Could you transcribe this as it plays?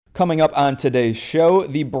Coming up on today's show,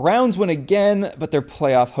 the Browns win again, but their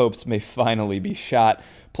playoff hopes may finally be shot.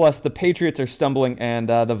 Plus, the Patriots are stumbling, and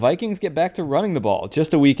the Vikings get back to running the ball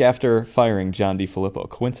just a week after firing John DeFilippo.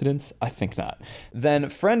 Coincidence? I think not. Then,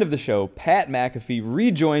 friend of the show, Pat McAfee,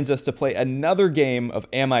 rejoins us to play another game of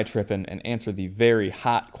Am I Trippin' and answer the very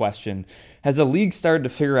hot question, has the league started to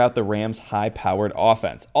figure out the Rams' high-powered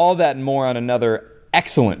offense? All that and more on another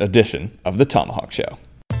excellent edition of The Tomahawk Show.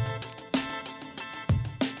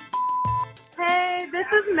 Hey, this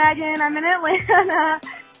is Megan. I'm in Atlanta.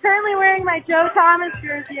 Currently wearing my Joe Thomas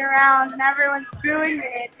jersey around, and everyone's booing me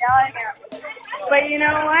and yelling at me. But you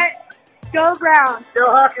know what? Go Browns.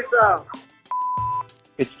 Go Hawk yourself.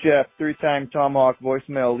 It's Jeff, three-time Tomahawk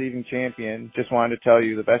voicemail leading champion. Just wanted to tell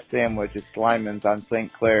you the best sandwich is Slyman's on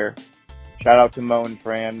St. Clair. Shout out to Mo and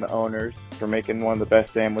Fran, the owners, for making one of the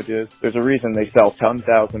best sandwiches. There's a reason they sell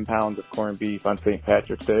 10,000 pounds of corned beef on St.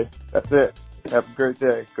 Patrick's Day. That's it. Have a great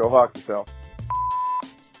day. Go Hawk yourself.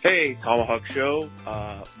 Hey, Tomahawk Show.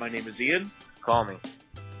 My name is Ian. Call me.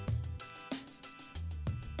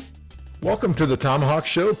 Welcome to the Tomahawk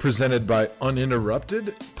Show, presented by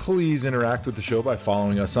Uninterrupted. Please interact with the show by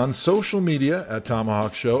following us on social media at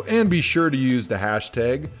Tomahawk Show, and be sure to use the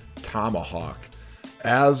hashtag Tomahawk.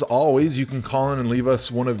 As always, you can call in and leave us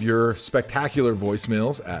one of your spectacular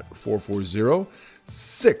voicemails at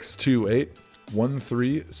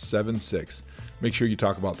 440-628-1376. Make sure you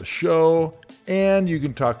talk about the show, and you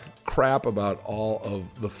can talk crap about all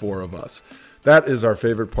of the four of us. That is our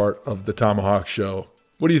favorite part of the Tomahawk Show.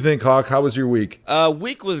 What do you think, Hawk? How was your week?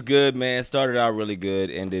 Week was good, man. Started out really good,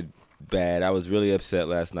 ended bad. I was really upset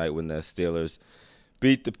last night when the Steelers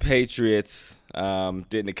beat the Patriots.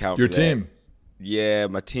 Didn't account for that. Your team. Yeah,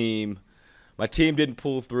 my team. My team didn't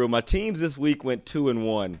pull through. My teams this week went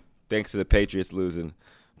 2-1, thanks to the Patriots losing.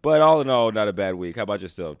 But all in all, not a bad week. How about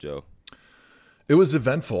yourself, Joe? It was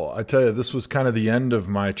eventful. I tell you, this was kind of the end of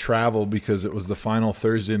my travel because it was the final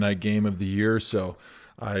Thursday night game of the year. So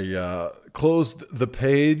I closed the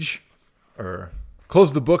page, or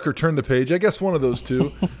closed the book, or turned the page. I guess one of those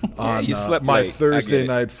two. On you slept my late. Thursday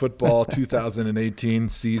night football 2018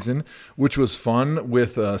 season, which was fun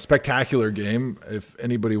with a spectacular game. If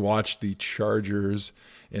anybody watched the Chargers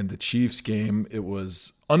and the Chiefs game, it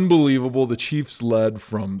was unbelievable. The Chiefs led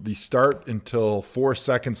from the start until 4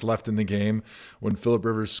 seconds left in the game when Phillip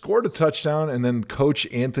Rivers scored a touchdown, and then Coach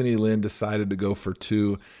Anthony Lynn decided to go for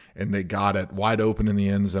two, and they got it wide open in the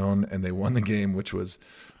end zone, and they won the game, which was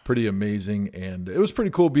pretty amazing. And it was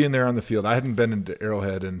pretty cool being there on the field. I hadn't been into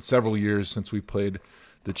Arrowhead in several years since we played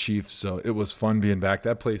the Chiefs, so it was fun being back.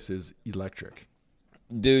 That place is electric.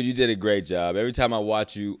 Dude, you did a great job. Every time I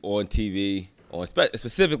watch you on TV, on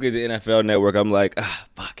specifically the NFL Network, I'm like,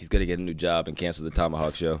 fuck, he's going to get a new job and cancel the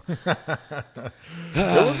Tomahawk Show. It was a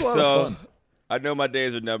lot of fun. I know my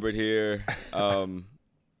days are numbered here,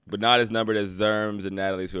 but not as numbered as Zerm's and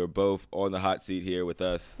Natalie's, who are both on the hot seat here with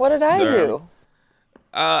us. What did I do?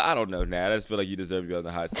 I don't know, Nat. I just feel like you deserve to be on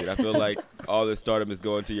the hot seat. I feel like all this stardom is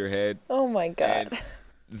going to your head. Oh, my God. And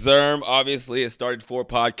Zerm obviously has started 4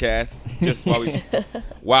 podcasts just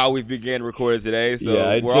while we began recording today. So yeah,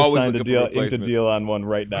 I we're just always signed looking for replacements. a deal on one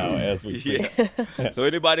right now as we speak. Yeah. So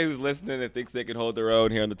anybody who's listening and thinks they can hold their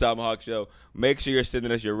own here on the Tomahawk Show, make sure you're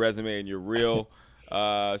sending us your resume and your reel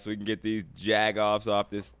so we can get these jag-offs off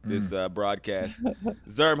this broadcast.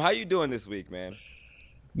 Zerm, how you doing this week, man?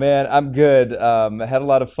 Man, I'm good. I had a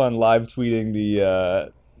lot of fun live tweeting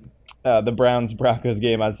the Browns-Broncos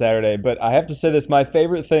game on Saturday. But I have to say this, my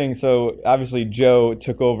favorite thing, so obviously Joe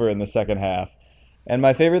took over in the second half. And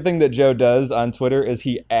my favorite thing that Joe does on Twitter is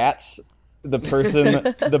he ats the person,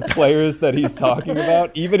 the players that he's talking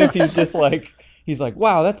about, even if he's just like, he's like,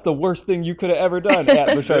 wow, that's the worst thing you could have ever done at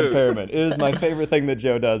Rashard Perriman. It is my favorite thing that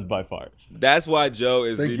Joe does by far. That's why Joe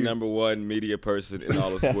is the number one media person in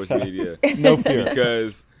all of sports media. No fear.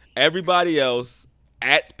 Because everybody else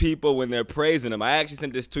at people when they're praising them. I actually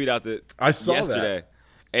sent this tweet out yesterday.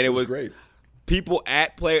 And it was great. People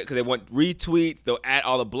at players because they want retweets. They'll at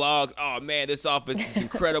all the blogs. Oh, man, this offense is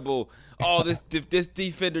incredible. Oh, this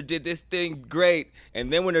defender did this thing great.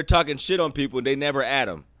 And then when they're talking shit on people, they never at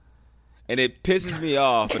them. And it pisses me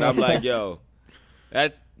off. And I'm like, yo,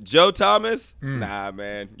 that's Joe Thomas? Nah,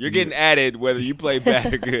 man. You're getting added whether you play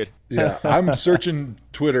bad or good. Yeah, I'm searching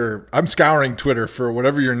Twitter. I'm scouring Twitter for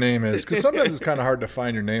whatever your name is, because sometimes it's kind of hard to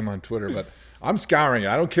find your name on Twitter, but I'm scouring it.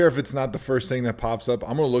 I don't care if it's not the first thing that pops up.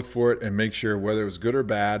 I'm going to look for it and make sure whether it was good or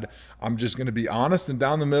bad. I'm just going to be honest and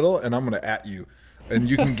down the middle, and I'm going to at you. And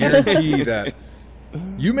you can guarantee that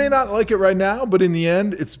you may not like it right now, but in the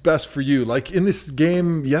end, it's best for you. Like in this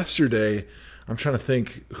game yesterday, I'm trying to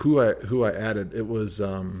think who I added. It was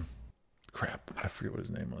Crap, I forget what his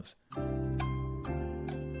name was.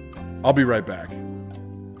 I'll be right back.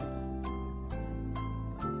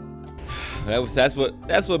 That's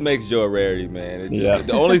what makes Joe a rarity, man. It's just,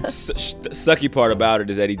 the only sucky part about it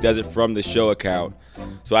is that he does it from the show account.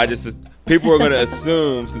 So people are going to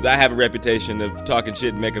assume, since I have a reputation of talking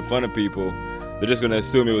shit and making fun of people, they're just going to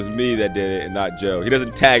assume it was me that did it and not Joe. He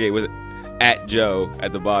doesn't tag it with @Joe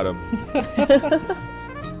at the bottom.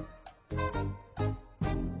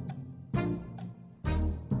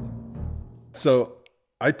 So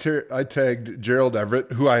I tagged Gerald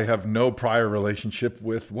Everett, who I have no prior relationship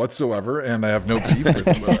with whatsoever, and I have no beef with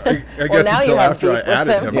him. I guess until after I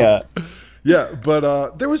added him. Yeah,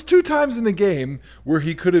 but there was 2 times in the game where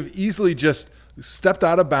he could have easily just stepped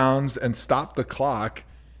out of bounds and stopped the clock,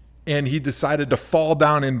 and he decided to fall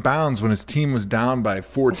down in bounds when his team was down by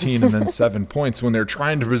 14 and then 7 points when they're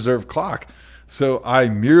trying to preserve clock. So I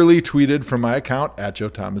merely tweeted from my account,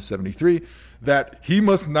 @JoeThomas73, that he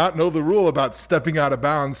must not know the rule about stepping out of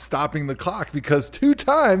bounds, stopping the clock, because 2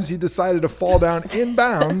 times he decided to fall down in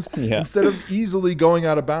bounds instead of easily going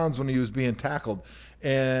out of bounds when he was being tackled.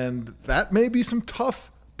 And that may be some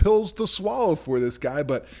tough pills to swallow for this guy,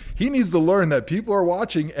 but he needs to learn that people are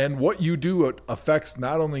watching, and what you do affects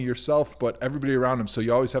not only yourself but everybody around him. So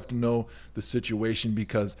you always have to know the situation,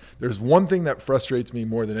 because there's one thing that frustrates me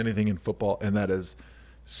more than anything in football, and that is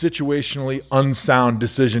situationally unsound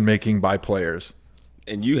decision making by players.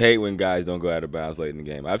 And you hate when guys don't go out of bounds late in the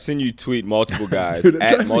game. I've seen you tweet multiple guys Dude,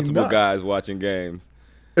 at multiple guys watching games.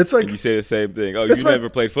 It's like, and you say the same thing. Oh, you never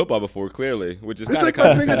played football before, clearly, which is kind of like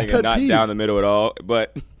condescending and not down the middle at all.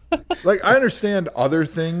 But like, I understand other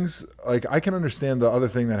things. Like, I can understand the other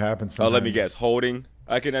thing that happens sometimes. Oh, let me guess. Holding.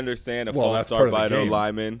 I can understand a false start by no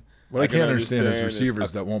lineman. What I can't understand is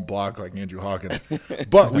receivers that won't block like Andrew Hawkins.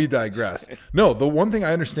 But we digress. No, the one thing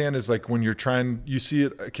I understand is, like, when you see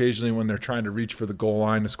it occasionally when they're trying to reach for the goal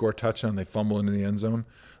line to score a touchdown, they fumble into the end zone.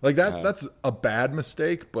 Like that, that's a bad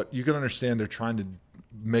mistake, but you can understand they're trying to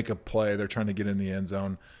make a play. They're trying to get in the end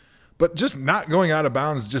zone. But just not going out of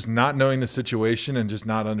bounds, just not knowing the situation and just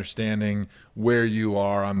not understanding where you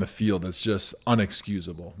are on the field, it's just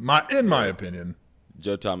unexcusable, in my opinion.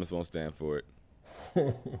 Joe Thomas won't stand for it.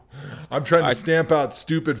 I'm trying to stamp out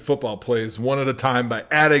stupid football plays one at a time by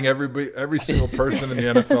adding every single person in the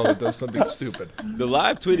NFL that does something stupid. The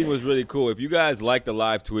live tweeting was really cool. If you guys like the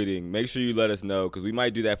live tweeting, make sure you let us know, because we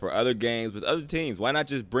might do that for other games with other teams. Why not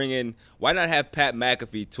have Pat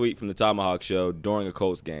McAfee tweet from the Tomahawk Show during a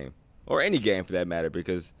Colts game, or any game for that matter?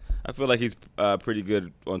 Because I feel like he's pretty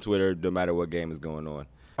good on Twitter no matter what game is going on.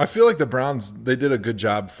 I feel like the Browns, they did a good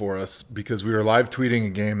job for us, because we were live tweeting a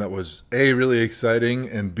game that was A, really exciting,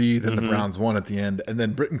 and B, then the Browns won at the end. And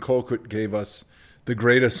then Britton Colquitt gave us the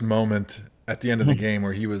greatest moment at the end of the game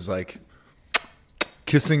where he was like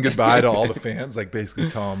kissing goodbye to all the fans, like basically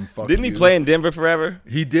tell them, fuck Didn't he play in Denver forever?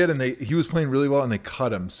 He did, and he was playing really well, and they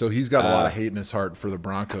cut him. So he's got a lot of hate in his heart for the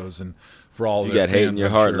Broncos and for all of their fans. You got hate in your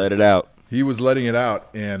heart, let it out. He was letting it out,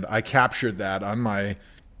 and I captured that on my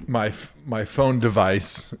phone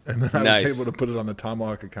device, and then I was able to put it on the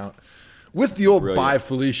Tomahawk account with the old Bye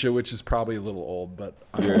Felicia, which is probably a little old, but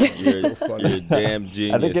you're so funny. You're a damn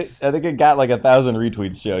genius. I think it got like 1,000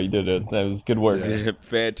 retweets, Joe. You did it. That was good work. You did a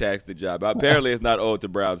fantastic job. Apparently, it's not old to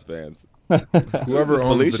Browns fans. Whoever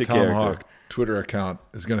owns the Tomahawk Twitter account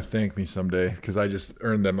is going to thank me someday, because I just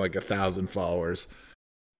earned them like 1,000 followers.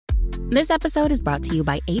 This episode is brought to you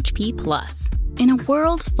by HP Plus. In a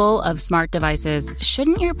world full of smart devices,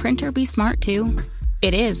 shouldn't your printer be smart too?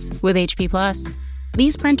 It is with HP Plus.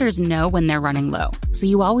 These printers know when they're running low, so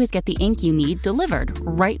you always get the ink you need delivered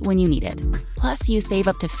right when you need it. Plus, you save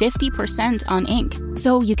up to 50% on ink,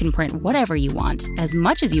 so you can print whatever you want, as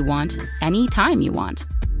much as you want, anytime you want.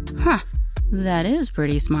 Huh, that is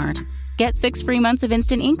pretty smart. Get 6 free months of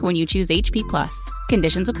instant ink when you choose HP Plus.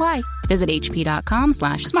 Conditions apply. Visit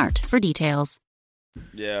hp.com/smart for details.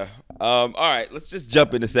 Yeah. All right, let's just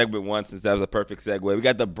jump into segment 1, since that was a perfect segue. We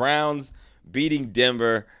got the Browns beating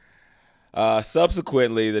Denver.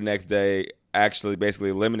 Subsequently, the next day, actually basically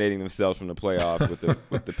eliminating themselves from the playoffs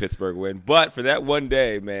with the Pittsburgh win. But for that one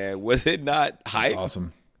day, man, was it not hype?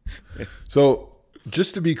 Awesome. So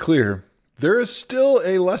just to be clear, there is still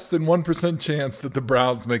a less than 1% chance that the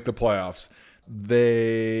Browns make the playoffs.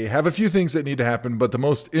 They have a few things that need to happen, but the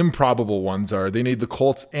most improbable ones are they need the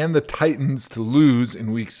Colts and the Titans to lose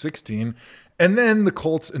in Week 16, and then the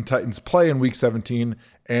Colts and Titans play in Week 17,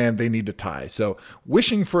 and they need to tie. So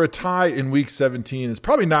wishing for a tie in Week 17 is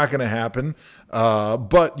probably not going to happen,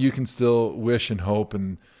 but you can still wish and hope.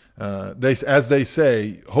 And as they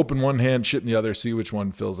say, hope in one hand, shit in the other, see which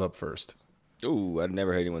one fills up first. Ooh, I'd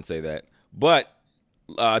never heard anyone say that. But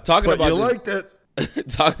Talking But about you this, liked it.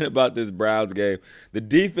 talking about this Browns game, the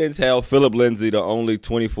defense held Phillip Lindsay to only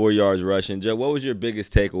 24 yards rushing. Joe, what was your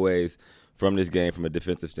biggest takeaways from this game from a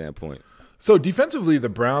defensive standpoint? So defensively, the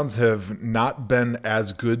Browns have not been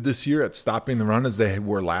as good this year at stopping the run as they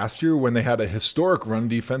were last year when they had a historic run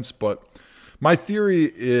defense. But my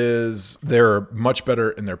theory is they're much better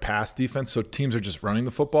in their pass defense. So teams are just running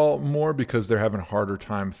the football more because they're having a harder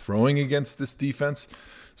time throwing against this defense.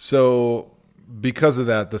 So because of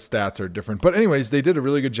that, the stats are different. But anyways, they did a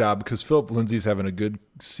really good job because Phillip Lindsay's having a good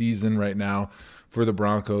season right now for the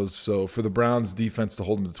Broncos. So for the Browns defense to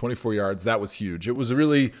hold them to 24 yards, that was huge. It was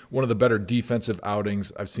really one of the better defensive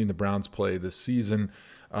outings I've seen the Browns play this season.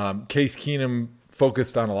 Case Keenum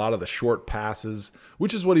focused on a lot of the short passes,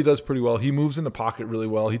 which is what he does pretty well. He moves in the pocket really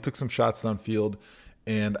well. He took some shots downfield.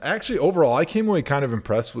 And actually, overall, I came away kind of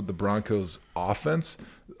impressed with the Broncos' offense,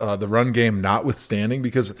 the run game notwithstanding,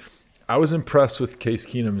 because I was impressed with Case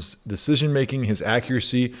Keenum's decision-making, his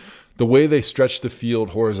accuracy, the way they stretched the field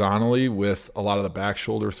horizontally with a lot of the back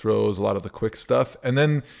shoulder throws, a lot of the quick stuff. And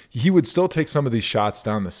then he would still take some of these shots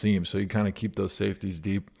down the seam, so he'd kind of keep those safeties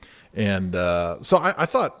deep. And so I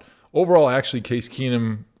thought overall, actually, Case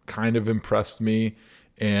Keenum kind of impressed me.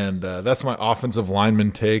 And that's my offensive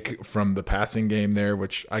lineman take from the passing game there,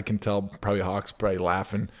 which I can tell probably Hawks probably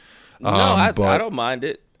laughing. I don't mind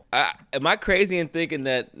it. Am I crazy in thinking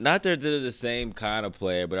that not that they're the same kind of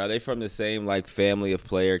player, but are they from the same like family of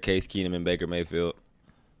player, Case Keenum and Baker Mayfield?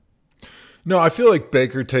 No, I feel like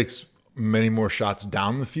Baker takes many more shots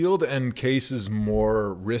down the field, and Case is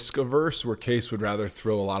more risk averse, where Case would rather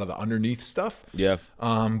throw a lot of the underneath stuff. Yeah.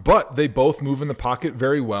 But they both move in the pocket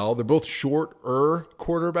very well. They're both shorter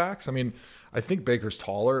quarterbacks. I mean, I think Baker's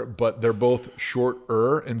taller, but they're both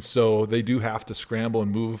shorter, and so they do have to scramble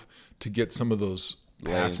and move to get some of those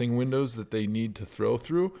passing windows that they need to throw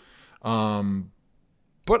through.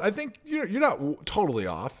 But I think you're not totally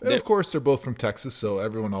off. And of course, they're both from Texas, so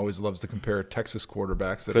everyone always loves to compare Texas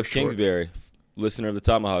quarterbacks. That Cliff are short. Kingsbury, listener of the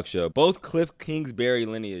Tomahawk Show. Both Cliff Kingsbury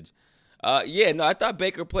lineage. I thought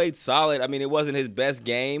Baker played solid. I mean, it wasn't his best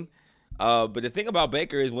game. But the thing about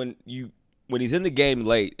Baker is when he's in the game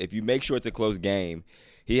late, if you make sure it's a close game,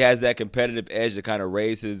 he has that competitive edge to kind of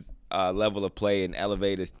raise his level of play and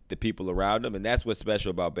elevate the people around him. And that's what's special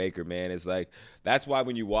about Baker, man. It's like, that's why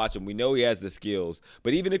when you watch him, we know he has the skills.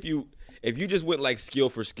 But even if you just went like skill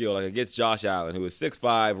for skill, like against Josh Allen, who is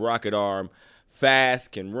 6'5", rocket arm,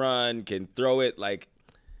 fast, can run, can throw it like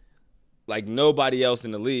nobody else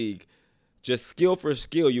in the league, just skill for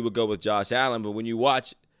skill, you would go with Josh Allen. But when you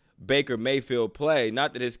watch Baker Mayfield play,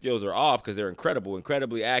 not that his skills are off because they're incredible,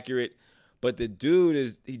 incredibly accurate, but the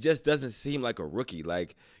dude he just doesn't seem like a rookie.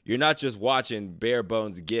 Like, you're not just watching bare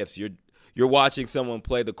bones gifts. You're watching someone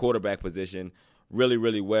play the quarterback position really,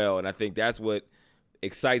 really well. And I think that's what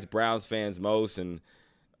excites Browns fans most. And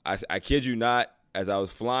I kid you not, as I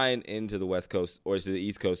was flying into the West Coast or to the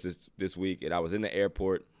East Coast this week, and I was in the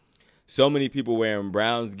airport, so many people wearing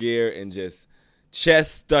Browns gear and just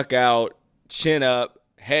chest stuck out, chin up,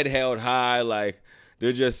 head held high. Like,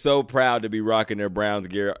 they're just so proud to be rocking their Browns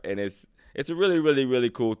gear. And it's a really, really, really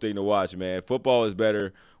cool thing to watch, man. Football is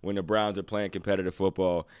better when the Browns are playing competitive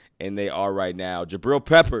football, and they are right now. Jabril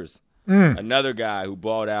Peppers, another guy who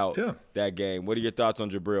balled out that game. What are your thoughts on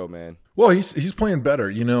Jabril, man? Well, he's playing better.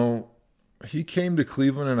 You know, he came to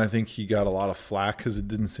Cleveland, and I think he got a lot of flack because it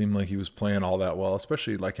didn't seem like he was playing all that well,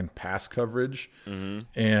 especially like in pass coverage. Mm-hmm.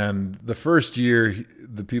 And the first year,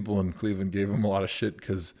 the people in Cleveland gave him a lot of shit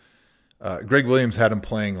because Greg Williams had him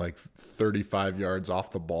playing like 35 yards off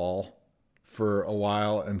the ball for a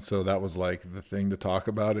while, and so that was like the thing to talk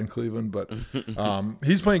about in Cleveland. But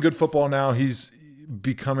he's playing good football now. He's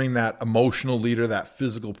becoming that emotional leader, that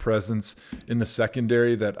physical presence in the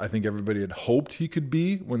secondary that I think everybody had hoped he could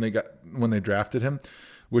be when they drafted him,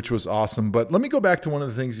 which was awesome. But let me go back to one of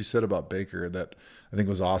the things you said about Baker that I think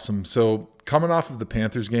was awesome. So coming off of the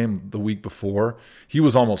Panthers game the week before, he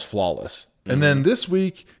was almost flawless. Mm-hmm. And then this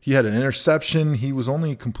week he had an interception. He was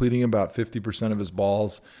only completing about 50% of his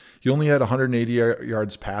balls. He only had 180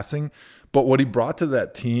 yards passing, but what he brought to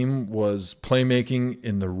that team was playmaking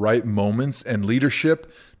in the right moments and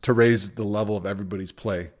leadership to raise the level of everybody's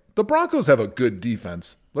play. The Broncos have a good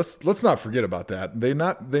defense. Let's not forget about that. They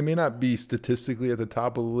may not be statistically at the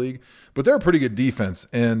top of the league, but they're a pretty good defense.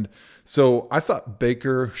 And so I thought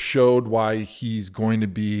Baker showed why he's going to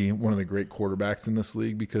be one of the great quarterbacks in this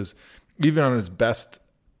league, because even on his best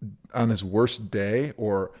on his worst day,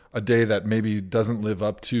 or a day that maybe doesn't live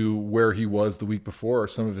up to where he was the week before or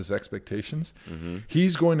some of his expectations,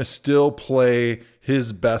 he's going to still play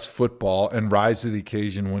his best football and rise to the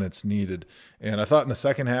occasion when it's needed. And I thought in the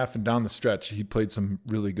second half and down the stretch, he played some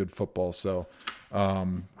really good football. So,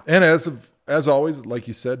 and as always, like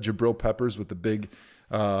you said, Jabril Peppers with the big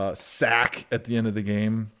sack at the end of the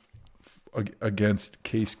game against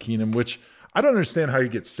Case Keenum, which I don't understand how you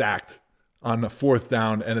get sacked on a fourth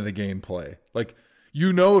down end of the game play. Like,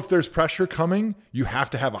 if there's pressure coming, you have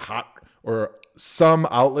to have a hot or some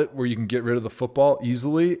outlet where you can get rid of the football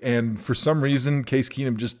easily. And for some reason, Case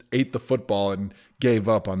Keenum just ate the football and gave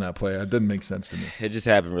up on that play. It didn't make sense to me. It just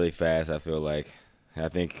happened really fast, I feel like. I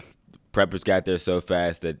think Preppers got there so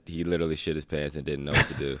fast that he literally shit his pants and didn't know what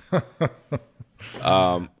to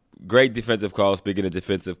do. Great defensive call. Speaking of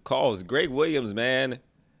defensive calls, Greg Williams, man,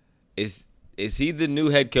 is he the new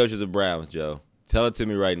head coach of the Browns, Joe? Tell it to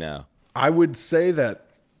me right now. I would say that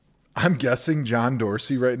I'm guessing John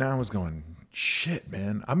Dorsey right now is going, shit,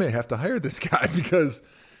 man, I may have to hire this guy because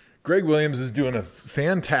Greg Williams is doing a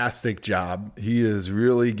fantastic job. He is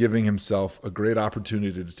really giving himself a great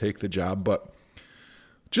opportunity to take the job. But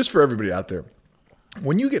just for everybody out there,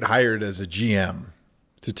 when you get hired as a GM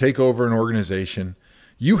to take over an organization,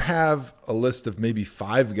 you have a list of maybe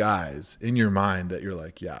 5 guys in your mind that you're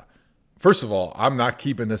like, yeah, first of all, I'm not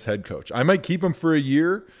keeping this head coach. I might keep him for a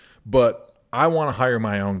year, but I want to hire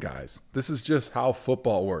my own guys. This is just how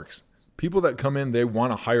football works. People that come in, they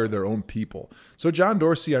want to hire their own people. So John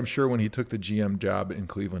Dorsey, I'm sure when he took the GM job in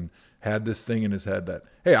Cleveland, had this thing in his head that,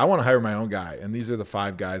 hey, I want to hire my own guy, and these are the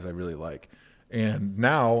 5 guys I really like. And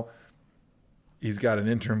now he's got an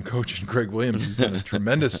interim coach in Greg Williams who's done a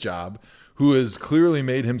tremendous job, who has clearly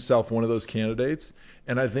made himself one of those candidates.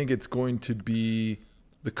 And I think it's going to be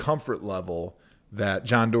the comfort level that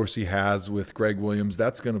John Dorsey has with Greg Williams.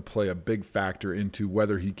 That's going to play a big factor into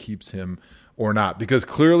whether he keeps him or not. Because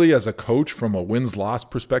clearly as a coach, from a wins-loss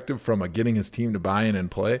perspective, from a getting his team to buy in and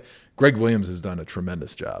play, Greg Williams has done a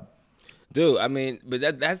tremendous job. Dude, I mean,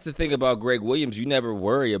 but that's the thing about Greg Williams. You never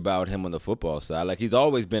worry about him on the football side. Like, he's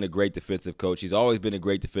always been a great defensive coach. He's always been a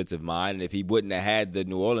great defensive mind. And if he wouldn't have had the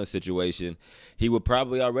New Orleans situation, he would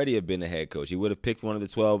probably already have been the head coach. He would have picked one of the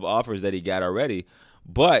 12 offers that he got already.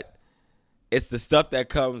 But it's the stuff that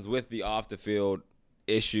comes with the off-the-field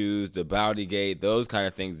issues, the bounty gate, those kind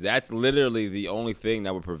of things. That's literally the only thing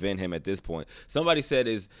that would prevent him at this point. Somebody said,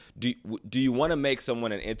 do you want to make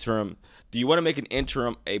someone an interim? Do you want to make an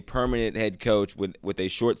interim a permanent head coach with a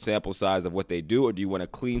short sample size of what they do, or do you want a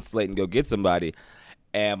clean slate and go get somebody?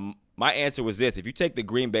 And my answer was this: if you take the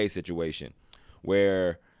Green Bay situation,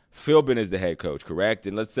 where Philbin is the head coach, correct?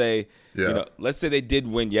 And let's say they did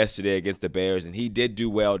win yesterday against the Bears, and he did do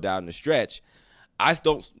well down the stretch. I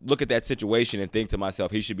don't look at that situation and think to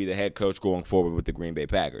myself he should be the head coach going forward with the Green Bay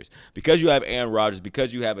Packers. Because you have Aaron Rodgers,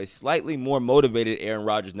 because you have a slightly more motivated Aaron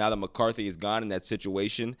Rodgers now that McCarthy is gone and that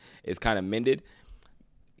situation is kind of mended.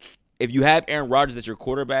 If you have Aaron Rodgers as your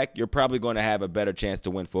quarterback, you're probably going to have a better chance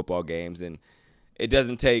to win football games. And it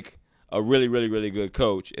doesn't take a really, really, really good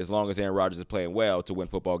coach, as long as Aaron Rodgers is playing well, to win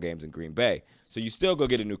football games in Green Bay. So you still go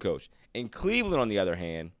get a new coach. In Cleveland, on the other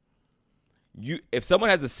hand, if someone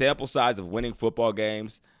has a sample size of winning football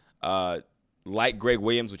games, like Greg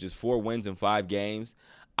Williams, which is 4 wins in 5 games,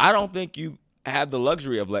 I don't think you have the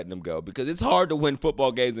luxury of letting them go, because it's hard to win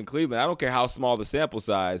football games in Cleveland. I don't care how small the sample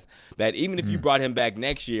size, that even if you brought him back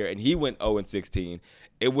next year and he went 0-16,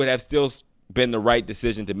 it would have still been the right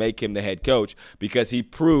decision to make him the head coach, because he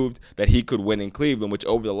proved that he could win in Cleveland, which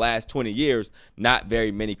over the last 20 years, not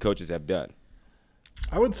very many coaches have done.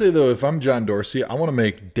 I would say, though, if I'm John Dorsey, I want to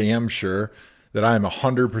make damn sure that I am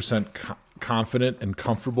 100% confident and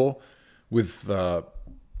comfortable with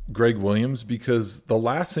Greg Williams, because the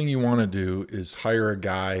last thing you want to do is hire a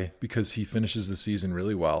guy because he finishes the season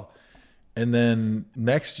really well, and then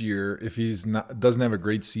next year, if doesn't have a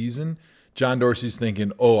great season, John Dorsey's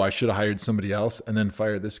thinking, oh, I should have hired somebody else and then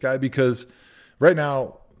fire this guy. Because right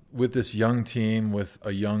now, with this young team, with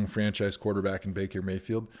a young franchise quarterback in Baker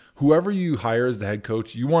Mayfield, whoever you hire as the head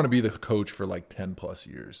coach, you want to be the coach for like 10 plus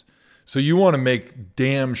years. So you want to make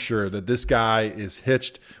damn sure that this guy is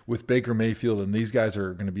hitched with Baker Mayfield, and these guys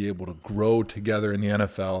are going to be able to grow together in the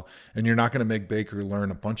NFL, and you're not going to make Baker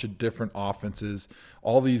learn a bunch of different offenses.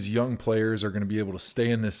 All these young players are going to be able to stay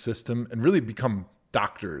in this system and really become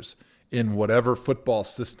doctors in whatever football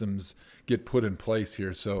systems get put in place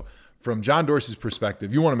here. So from John Dorsey's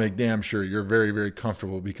perspective, you want to make damn sure you're very, very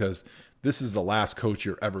comfortable, because this is the last coach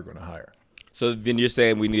you're ever going to hire. So then you're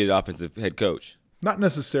saying we need an offensive head coach? Not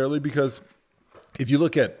necessarily, because if you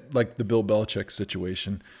look at like the Bill Belichick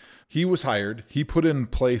situation, he was hired. He put in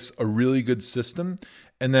place a really good system.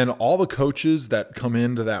 And then all the coaches that come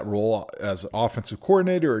into that role as offensive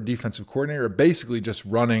coordinator or defensive coordinator are basically just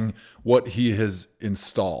running what he has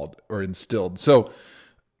installed or instilled. So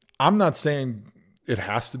I'm not saying it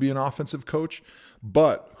has to be an offensive coach,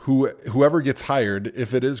 but whoever gets hired,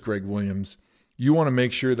 if it is Greg Williams, you want to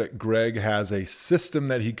make sure that Greg has a system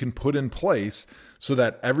that he can put in place so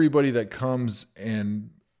that everybody that comes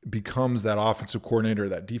and becomes that offensive coordinator,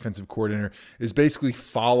 that defensive coordinator, is basically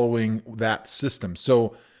following that system.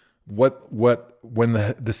 So when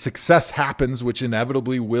the success happens, which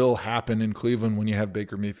inevitably will happen in Cleveland when you have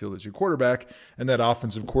Baker Mayfield as your quarterback, and that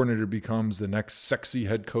offensive coordinator becomes the next sexy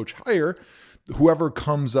head coach hire, whoever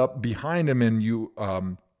comes up behind him and you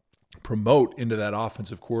promote into that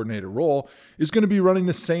offensive coordinator role is going to be running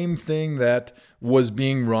the same thing that was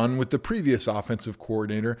being run with the previous offensive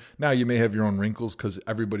coordinator. Now, you may have your own wrinkles because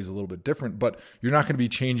everybody's a little bit different, but you're not going to be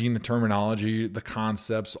changing the terminology, the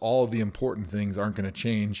concepts, all of the important things aren't going to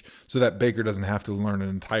change so that Baker doesn't have to learn an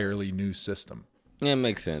entirely new system. Yeah, it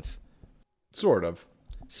makes sense. Sort of.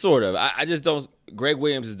 I just don't. Greg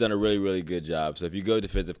Williams has done a really, really good job. So if you go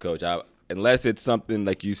defensive coach, unless it's something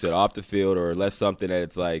like you said off the field, or unless something that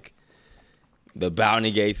it's like the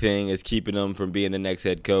bounty gate thing is keeping him from being the next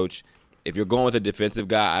head coach, if you're going with a defensive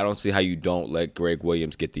guy, I don't see how you don't let Greg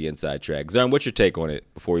Williams get the inside track. Zern, what's your take on it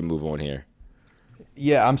before we move on here?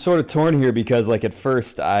 Yeah, I'm sort of torn here because, like, at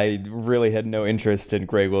first I really had no interest in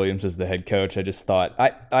Greg Williams as the head coach. I just thought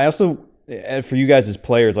I also, for you guys as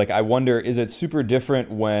players, like, I wonder, is it super different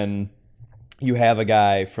when you have a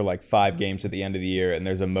guy for like 5 games at the end of the year and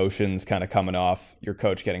there's emotions kind of coming off your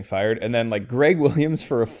coach getting fired, and then like Greg Williams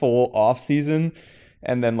for a full off season,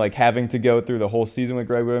 and then like having to go through the whole season with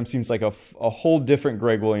Greg Williams seems like a whole different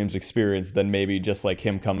Greg Williams experience than maybe just like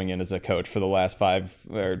him coming in as a coach for the last 5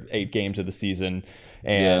 or 8 games of the season.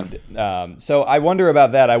 And so I wonder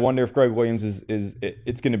about that. I wonder if Greg Williams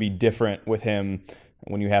it's going to be different with him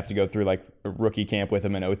when you have to go through like a rookie camp with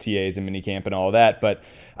him and OTAs and minicamp and all that. But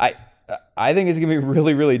I think it's going to be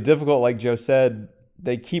really, really difficult. Like Joe said,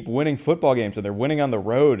 they keep winning football games and they're winning on the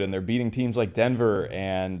road and they're beating teams like Denver.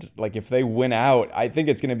 And like if they win out, I think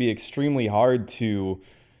it's going to be extremely hard to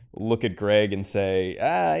look at Greg and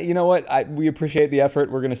say, you know what, we appreciate the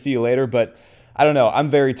effort. We're going to see you later. But I don't know. I'm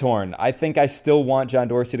very torn. I think I still want John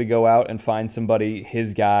Dorsey to go out and find somebody,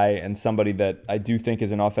 his guy, and somebody that I do think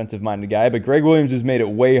is an offensive-minded guy. But Greg Williams has made it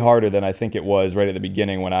way harder than I think it was right at the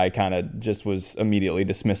beginning when I kind of just was immediately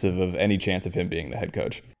dismissive of any chance of him being the head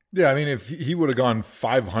coach. Yeah, I mean, if he would have gone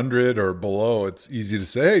 500 or below, it's easy to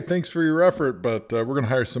say, hey, thanks for your effort, but we're going to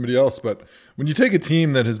hire somebody else. But when you take a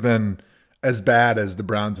team that has been as bad as the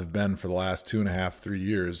Browns have been for the last 2.5, 3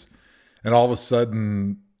 years, and all of a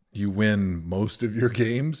sudden you win most of your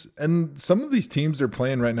games. And some of these teams they're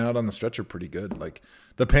playing right now on the stretch are pretty good. Like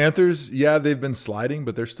the Panthers, yeah, they've been sliding,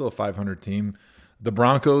 but they're still a 500 team. The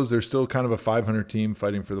Broncos, they're still kind of a 500 team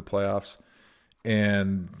fighting for the playoffs.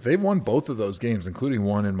 And they've won both of those games, including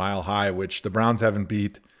one in Mile High, which the Browns haven't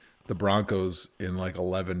beat the Broncos in like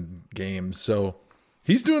 11 games. So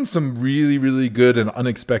he's doing some really, really good and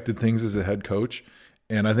unexpected things as a head coach.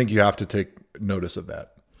 And I think you have to take notice of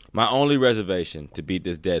that. My only reservation, to beat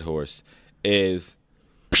this dead horse, is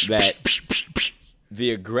that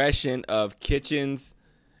the aggression of Kitchens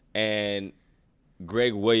and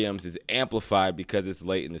Greg Williams is amplified because it's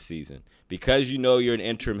late in the season. Because you know you're an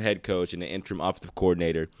interim head coach and an interim offensive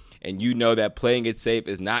coordinator, and you know that playing it safe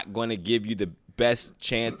is not going to give you the best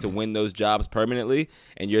chance to win those jobs permanently,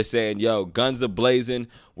 and you're saying, yo, guns are blazing,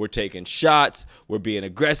 we're taking shots, we're being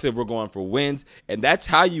aggressive, we're going for wins, and that's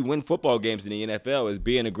how you win football games in the NFL, is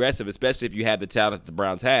being aggressive, especially if you have the talent that the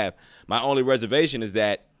Browns have. My only reservation is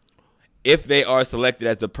that if they are selected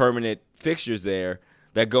as the permanent fixtures there,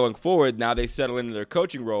 that going forward, now they settle into their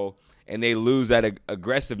coaching role and they lose that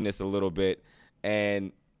aggressiveness a little bit,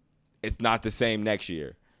 and it's not the same next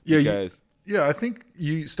year. Yeah, I think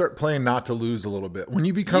you start playing not to lose a little bit. When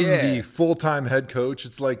you become the full-time head coach,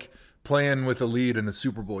 it's like playing with a lead in the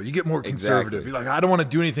Super Bowl. You get more conservative. Exactly. You're like, I don't want to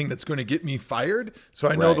do anything that's going to get me fired, so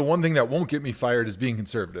I know the one thing that won't get me fired is being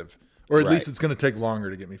conservative. Or at least it's going to take longer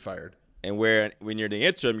to get me fired. And when you're the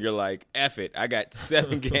interim, you're like, F it. I got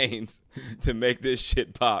 7 games to make this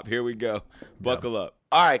shit pop. Here we go. Buckle up.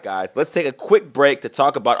 All right, guys, let's take a quick break to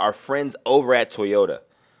talk about our friends over at Toyota.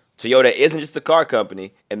 Toyota isn't just a car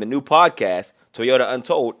company, and the new podcast, Toyota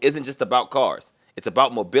Untold, isn't just about cars. It's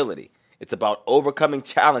about mobility. It's about overcoming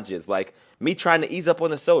challenges like me trying to ease up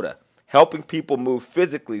on the soda, helping people move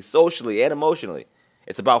physically, socially, and emotionally.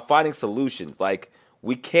 It's about finding solutions like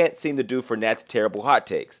we can't seem to do for Nat's terrible hot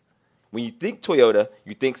takes. When you think Toyota,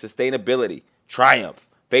 you think sustainability, triumph,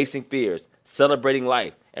 facing fears, celebrating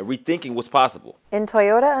life, and rethinking what's possible. In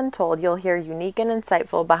Toyota Untold, you'll hear unique and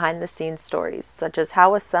insightful behind-the-scenes stories, such as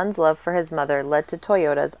how a son's love for his mother led to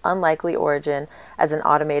Toyota's unlikely origin as an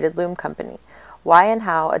automated loom company, why and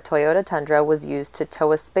how a Toyota Tundra was used to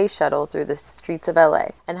tow a space shuttle through the streets of LA,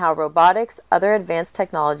 and how robotics, other advanced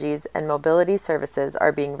technologies, and mobility services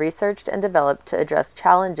are being researched and developed to address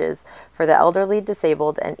challenges for the elderly,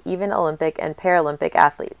 disabled, and even Olympic and Paralympic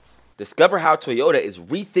athletes. Discover how Toyota is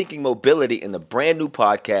rethinking mobility in the brand new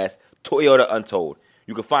podcast, Toyota Untold.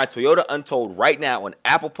 You can find Toyota Untold right now on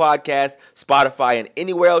Apple Podcasts, Spotify, and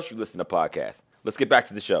anywhere else you listen to podcasts. Let's get back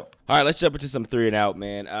to the show. All right, let's jump into some 3 and out,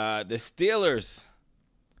 man. The Steelers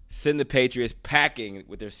send the Patriots packing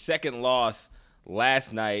with their second loss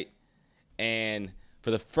last night. And for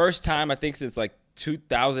the first time, I think since like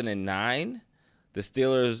 2009,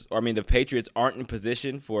 the Patriots aren't in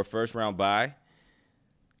position for a first-round bye.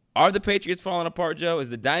 Are the Patriots falling apart, Joe? Is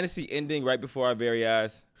the dynasty ending right before our very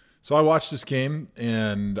eyes? So I watched this game,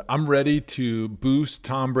 and I'm ready to boost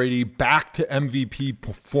Tom Brady back to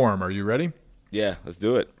MVP form. Are you ready? Yeah, let's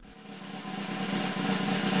do it.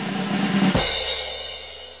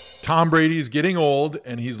 Tom Brady's getting old,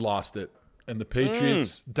 and he's lost it. And the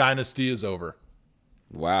Patriots dynasty is over.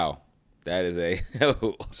 Wow. That is a...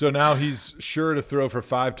 So now he's sure to throw for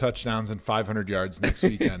 5 touchdowns and 500 yards next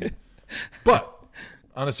weekend. But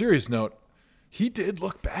on a serious note, he did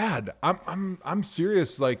look bad. I'm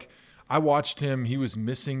serious. Like, I watched him. He was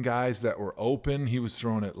missing guys that were open. He was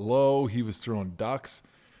throwing it low. He was throwing ducks.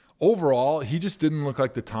 Overall, he just didn't look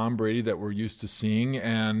like the Tom Brady that we're used to seeing.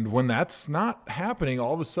 And when that's not happening,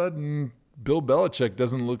 all of a sudden, Bill Belichick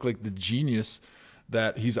doesn't look like the genius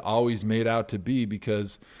that he's always made out to be,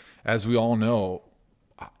 because as we all know,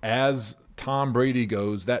 as Tom Brady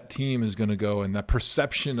goes, that team is going to go, and that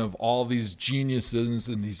perception of all these geniuses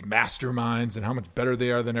and these masterminds and how much better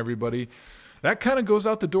they are than everybody, that kind of goes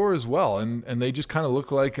out the door as well. And they just kind of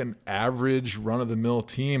look like an average run-of-the-mill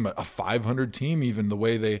team, a 500 team even, the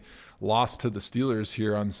way they lost to the Steelers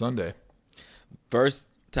here on Sunday. First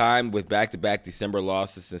time with back-to-back December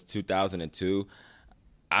losses since 2002.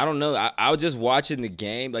 I don't know. I was just watching the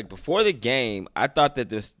game. Like, before the game, I thought that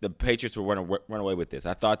the Patriots would run away with this.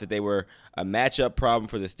 I thought that they were a matchup problem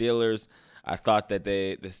for the Steelers. I thought that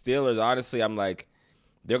the Steelers, honestly, I'm like,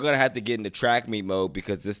 they're going to have to get into track meet mode,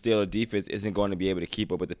 because the Steelers defense isn't going to be able to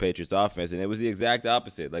keep up with the Patriots offense. And it was the exact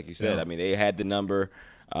opposite, like you said. Yeah. I mean, they had the number.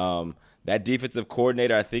 That defensive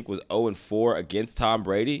coordinator, I think, was 0-4 against Tom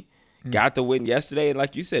Brady. Got the win yesterday, and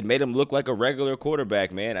like you said, made him look like a regular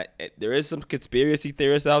quarterback, man. There is some conspiracy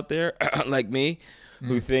theorists out there, like me,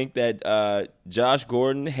 who think that Josh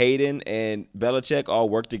Gordon, Hayden, and Belichick all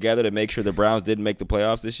worked together to make sure the Browns didn't make the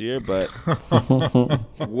playoffs this year. But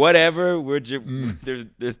whatever,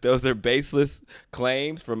 those are baseless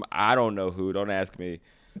claims from I don't know who. Don't ask me.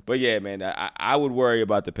 But yeah, man, I would worry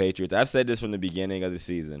about the Patriots. I've said this from the beginning of the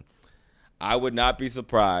season. I would not be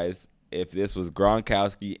surprised if this was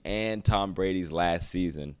Gronkowski and Tom Brady's last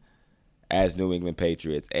season as New England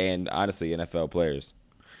Patriots, and honestly, NFL players.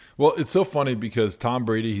 Well, it's so funny because Tom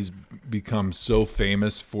Brady, he's become so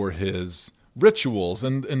famous for his rituals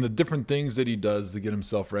and the different things that he does to get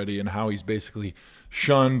himself ready, and how he's basically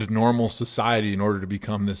shunned normal society in order to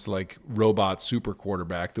become this like robot super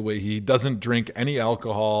quarterback. The way he doesn't drink any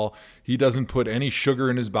alcohol, he doesn't put any sugar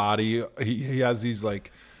in his body. He has these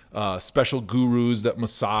like special gurus that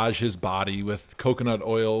massage his body with coconut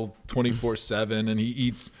oil 24/7, and he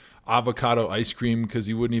eats avocado ice cream because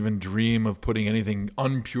he wouldn't even dream of putting anything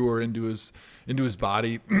unpure into his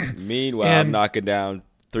body. Meanwhile, I'm knocking down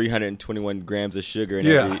 321 grams of sugar in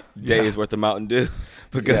every day's worth of Mountain Dew.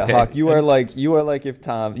 Hawk, you are like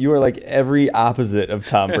every opposite of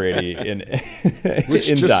Tom Brady in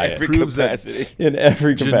diet. Proves that in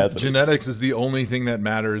every capacity. Genetics is the only thing that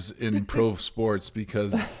matters in pro sports,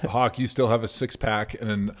 because Hawk, you still have a 6-pack and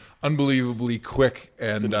an unbelievably quick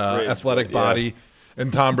and athletic body.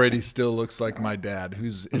 And Tom Brady still looks like my dad,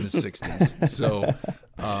 who's in his 60s. So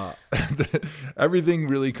everything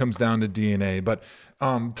really comes down to DNA. But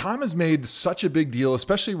Tom has made such a big deal,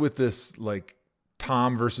 especially with this like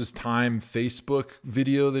Tom versus Time Facebook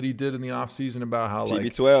video that he did in the offseason about how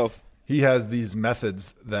TB12. He has these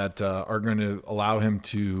methods that are going to allow him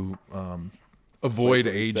to avoid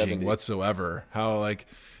aging 70. whatsoever. How like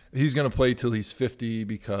he's going to play till he's 50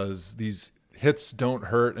 because these hits don't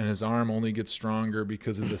hurt and his arm only gets stronger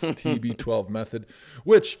because of this TB12 method,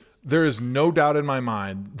 which there is no doubt in my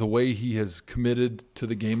mind the way he has committed to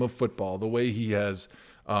the game of football, the way he has,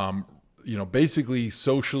 basically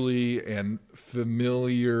socially and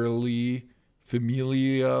familiarly.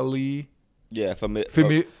 Yeah,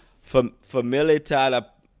 familiarly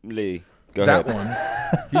Lee. Go that ahead.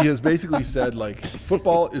 one, he has basically said, like,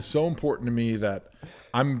 football is so important to me that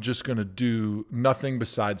I'm just going to do nothing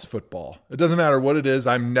besides football. It doesn't matter what it is.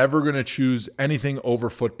 I'm never going to choose anything over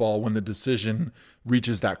football when the decision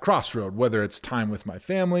reaches that crossroad, whether it's time with my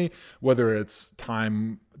family, whether it's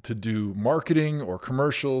time to do marketing or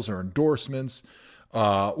commercials or endorsements,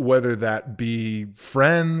 whether that be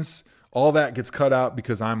friends. All that gets cut out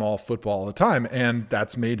because I'm all football all the time. And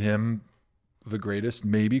that's made him the greatest,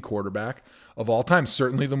 maybe, quarterback of all time.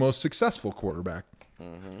 Certainly the most successful quarterback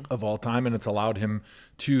of all time. And it's allowed him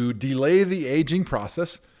to delay the aging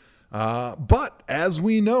process. But as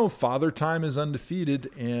we know, Father Time is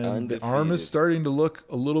undefeated, and the arm is starting to look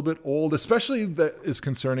a little bit old, especially that is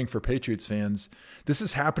concerning for Patriots fans. This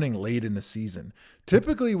is happening late in the season.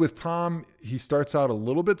 Typically with Tom, he starts out a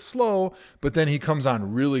little bit slow, but then he comes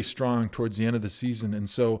on really strong towards the end of the season. And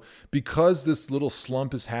so because this little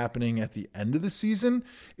slump is happening at the end of the season,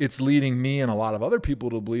 it's leading me and a lot of other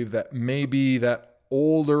people to believe that maybe that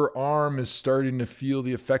older arm is starting to feel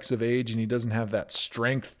the effects of age, and he doesn't have that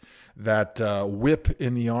strength, that whip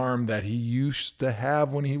in the arm that he used to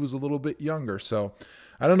have when he was a little bit younger. So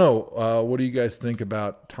I don't know. What do you guys think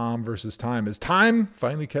about Tom versus time? Is time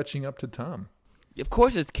finally catching up to Tom? Of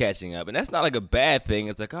course it's catching up, and that's not like a bad thing.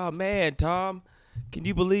 It's like, oh, man, Tom, can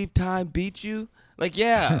you believe time beat you? Like,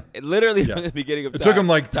 yeah, it literally from the beginning of time. It took him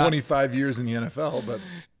like 25 years in the NFL, but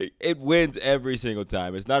it wins every single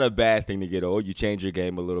time. It's not a bad thing to get old. You change your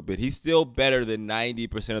game a little bit. He's still better than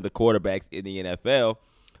 90% of the quarterbacks in the NFL.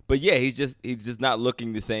 But, yeah, he's just not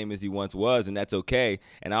looking the same as he once was, and that's okay.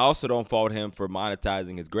 And I also don't fault him for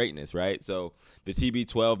monetizing his greatness, right? So the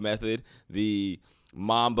TB12 method, the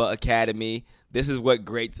Mamba Academy, this is what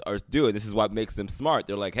greats are doing. This is what makes them smart.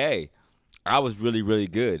 They're like, hey, I was really, really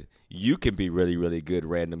good. You can be really, really good,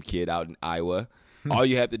 random kid out in Iowa. All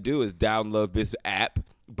you have to do is download this app,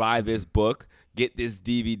 buy this book, get this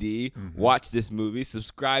DVD, watch this movie,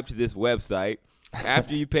 subscribe to this website.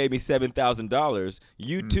 After you pay me $7,000,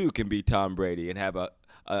 you too can be Tom Brady and have a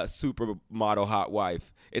supermodel hot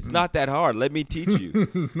wife. It's not that hard. Let me teach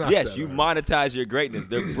you. Yes, you monetize your greatness.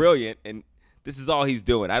 They're brilliant, and this is all he's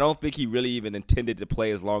doing. I don't think he really even intended to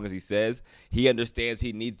play as long as he says. He understands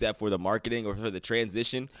he needs that for the marketing or for the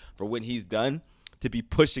transition for when he's done to be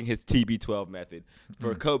pushing his TB12 method,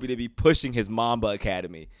 for Kobe to be pushing his Mamba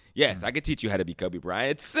Academy. Yes, I can teach you how to be Kobe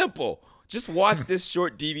Bryant. It's simple. Just watch this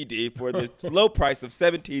short DVD for the low price of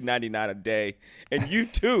 $17.99 a day, and you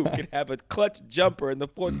too can have a clutch jumper in the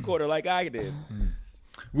fourth quarter like I did.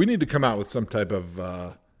 We need to come out with some type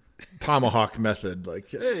of tomahawk method. Like,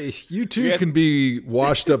 hey, you too can be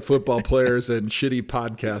washed up football players and shitty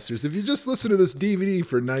podcasters. If you just listen to this DVD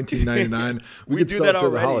for $19.99, we could do sell that it for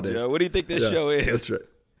already, the holidays. Joe. What do you think this show is? That's right.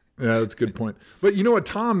 Yeah, that's a good point. But you know what,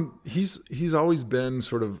 Tom, he's always been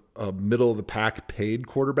sort of a middle of the pack paid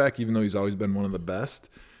quarterback, even though he's always been one of the best,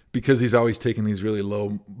 because he's always taken these really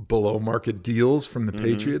low below market deals from the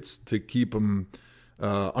Patriots to keep them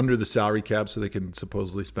under the salary cap so they can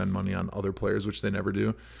supposedly spend money on other players, which they never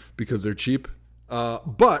do because they're cheap.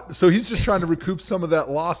 But so he's just trying to recoup some of that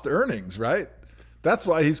lost earnings, right? That's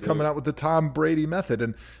why he's coming out with the Tom Brady method.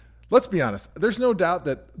 And let's be honest, there's no doubt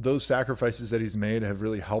that those sacrifices that he's made have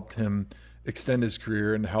really helped him extend his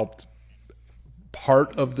career and helped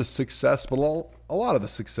part of the success, but a lot of the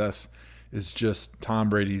success is just Tom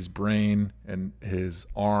Brady's brain and his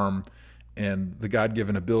arm and the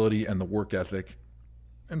God-given ability and the work ethic.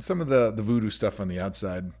 And some of the voodoo stuff on the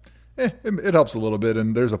outside, it helps a little bit,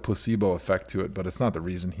 and there's a placebo effect to it, but it's not the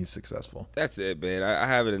reason he's successful. That's it, man. I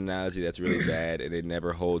have an analogy that's really bad, and it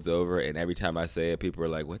never holds over, and every time I say it, people are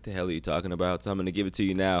like, what the hell are you talking about? So I'm going to give it to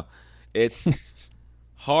you now. It's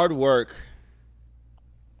hard work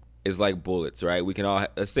is like bullets, right? We can all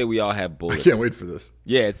let's say we all have bullets. I can't wait for this.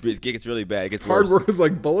 Yeah, it gets really bad. It gets hard worse. Work is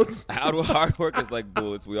like bullets? Hard work is like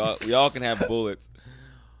bullets. We all can have bullets.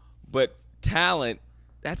 But talent,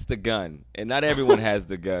 that's the gun. And not everyone has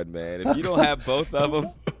the gun, man. If you don't have both of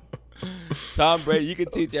them, Tom Brady, you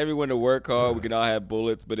can teach everyone to work hard. We can all have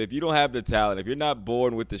bullets. But if you don't have the talent, if you're not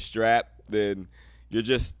born with the strap, then you're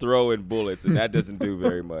just throwing bullets, and that doesn't do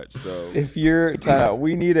very much. So if you're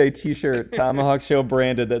we need a T-shirt, Tomahawk Show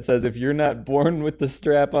branded, that says if you're not born with the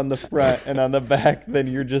strap on the front and on the back, then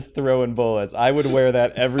you're just throwing bullets. I would wear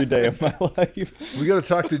that every day of my life. We got to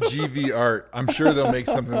talk to GV Art. I'm sure they'll make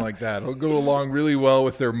something like that. It'll go along really well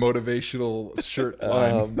with their motivational shirt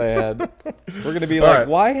line. Oh, man. We're going to be like,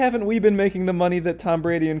 why haven't we been making the money that Tom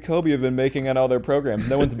Brady and Kobe have been making on all their programs?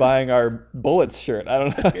 No one's buying our bullets shirt. I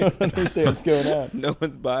don't understand what's going on. No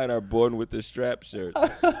one's buying our Born with the Strap shirt.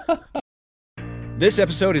 This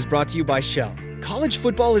episode is brought to you by Shell. College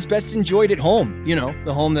football is best enjoyed at home. You know,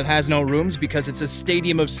 the home that has no rooms because it's a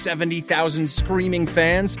stadium of 70,000 screaming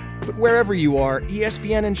fans. But wherever you are,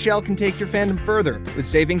 ESPN and Shell can take your fandom further with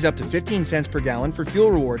savings up to 15 cents per gallon for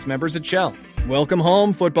fuel rewards members at Shell. Welcome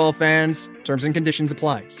home, football fans. Terms and conditions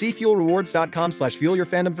apply. See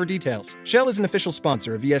fuelrewards.com/fuelyourfandom for details. Shell is an official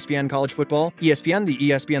sponsor of ESPN College Football. ESPN, the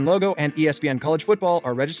ESPN logo, and ESPN College Football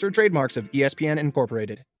are registered trademarks of ESPN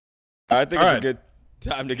Incorporated. I think it's a good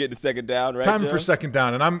time to get the second down, right? Time Joe? for second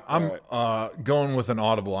down, and I'm right. Going with an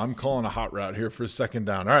audible. I'm calling a hot route here for second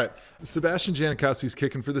down. All right, Sebastian Janikowski's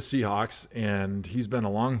kicking for the Seahawks, and he's been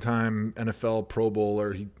a long-time NFL Pro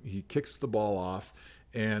Bowler. He kicks the ball off,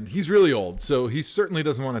 and he's really old, so he certainly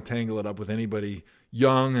doesn't want to tangle it up with anybody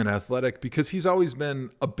young and athletic because he's always been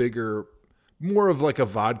more of like a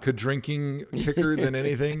vodka drinking kicker than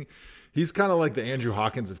anything. He's kind of like the Andrew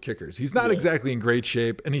Hawkins of kickers. He's not exactly in great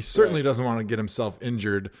shape, and he certainly doesn't want to get himself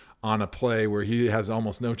injured on a play where he has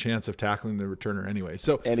almost no chance of tackling the returner anyway.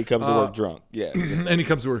 And he comes to work drunk. Yeah. And he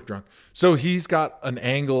comes to work drunk. So he's got an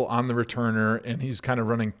angle on the returner, and he's kind of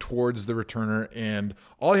running towards the returner, and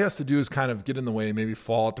all he has to do is kind of get in the way, maybe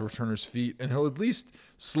fall at the returner's feet, and he'll at least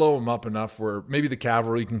slow him up enough where maybe the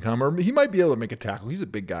cavalry can come, or he might be able to make a tackle. He's a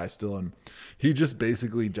big guy still, and he just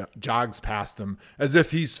basically jogs past him as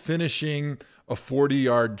if he's finishing a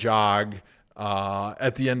 40-yard jog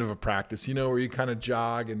at the end of a practice, where you kind of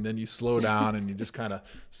jog and then you slow down and you just kind of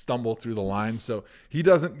stumble through the line. So he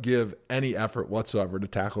doesn't give any effort whatsoever to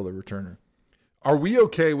tackle the returner. Are we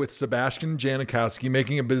okay with Sebastian Janikowski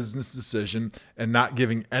making a business decision and not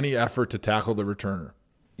giving any effort to tackle the returner?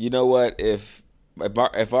 You know what? If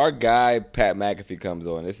our guy Pat McAfee comes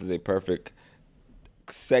on, this is a perfect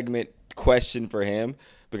segment question for him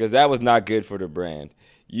because that was not good for the brand.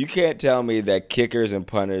 You can't tell me that kickers and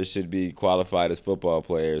punters should be qualified as football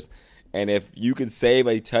players, and if you can save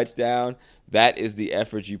a touchdown, that is the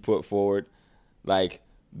effort you put forward. Like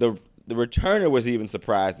the returner was even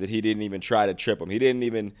surprised that he didn't even try to trip him. He didn't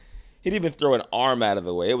even throw an arm out of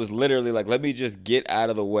the way. It was literally like, let me just get out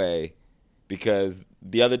of the way because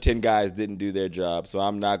the other 10 guys didn't do their job, so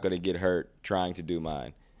I'm not going to get hurt trying to do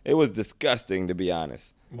mine. It was disgusting, to be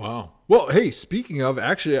honest. Wow. Well, hey, speaking of,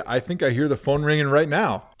 actually, I think I hear the phone ringing right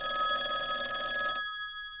now.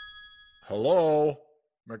 Hello,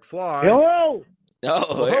 McFly. Hello.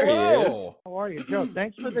 Oh, there he is. How are you, Joe?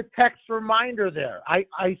 Thanks for the text reminder there. I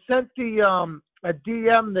sent a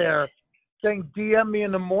DM there saying DM me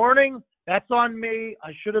in the morning. That's on me.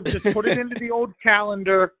 I should have just put it into the old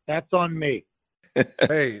calendar. That's on me.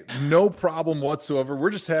 Hey, no problem whatsoever. We're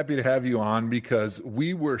just happy to have you on because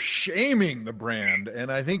we were shaming the brand,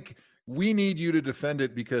 and I think we need you to defend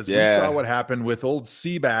it because we saw what happened with old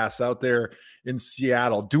Seabass out there in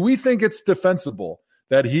Seattle. Do we think it's defensible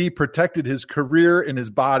that he protected his career and his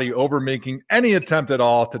body over making any attempt at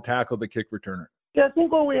all to tackle the kick returner? Yeah, I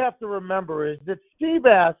think what we have to remember is that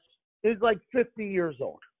Seabass is like 50 years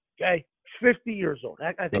old, okay? 50 years old.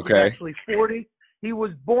 I think he's actually 40. He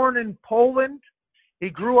was born in Poland. He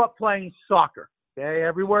grew up playing soccer, okay?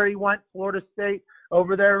 Everywhere he went, Florida State,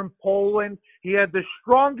 over there in Poland, he had the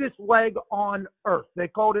strongest leg on earth. They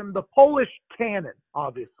called him the Polish Cannon,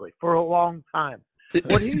 obviously, for a long time.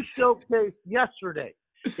 What he showcased yesterday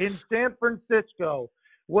in San Francisco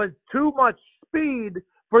was too much speed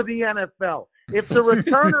for the NFL. If the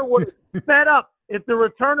returner would have sped up, if the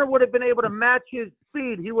returner would have been able to match his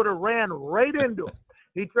speed, he would have ran right into him.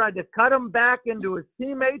 He tried to cut him back into his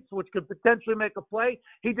teammates, which could potentially make a play.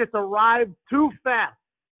 He just arrived too fast,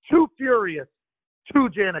 too furious, too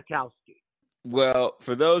Janikowski. Well,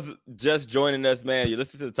 for those just joining us, man, you're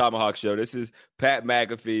listening to the Tomahawk Show. This is Pat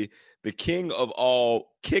McAfee, the king of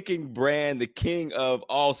all kicking brand, the king of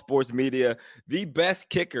all sports media, the best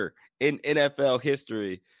kicker in NFL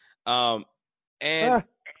history. And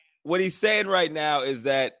what he's saying right now is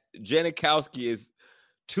that Janikowski is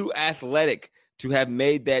too athletic to have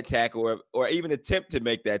made that tackle or even attempt to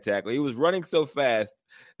make that tackle. He was running so fast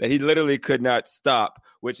that he literally could not stop,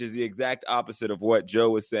 which is the exact opposite of what Joe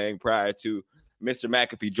was saying prior to Mr.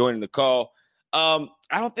 McAfee joining the call. I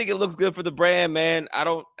don't think it looks good for the brand, man.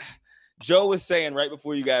 Joe was saying right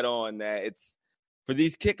before you got on that it's for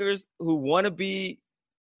these kickers who want to be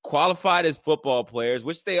qualified as football players,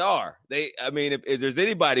 which they are. If there's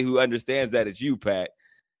anybody who understands that, it's you, Pat.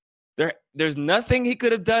 There's nothing he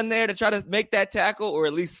could have done there to try to make that tackle or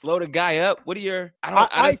at least slow the guy up. What are your?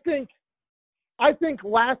 I think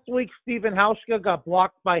last week Stephen Hauschka got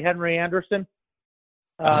blocked by Henry Anderson,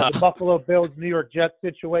 the Buffalo Bills New York Jets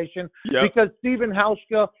situation, because Stephen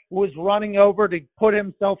Hauschka was running over to put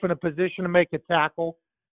himself in a position to make a tackle.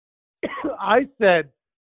 I said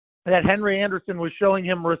that Henry Anderson was showing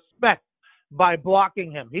him respect by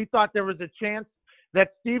blocking him. He thought there was a chance that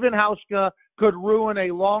Steven Hauschka could ruin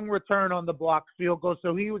a long return on the blocked field goal,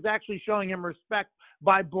 so he was actually showing him respect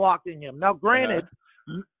by blocking him. Now, granted,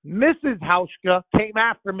 Mrs. Hauschka came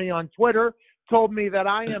after me on Twitter, told me that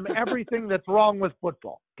I am everything that's wrong with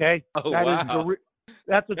football, okay? Oh, wow.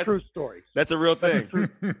 That's a true story. That's a real thing.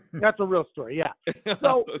 That's a real story, yeah.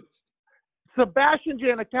 So Sebastian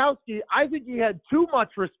Janikowski, I think he had too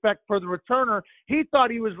much respect for the returner. He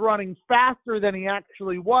thought he was running faster than he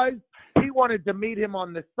actually was. He wanted to meet him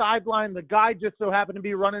on the sideline. The guy just so happened to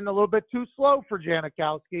be running a little bit too slow for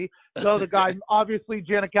Janikowski. So the guy, obviously,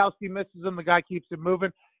 Janikowski misses him. The guy keeps it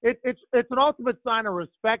moving. It's an ultimate sign of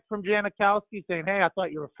respect from Janikowski saying, hey, I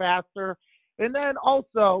thought you were faster. And then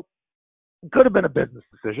also, it could have been a business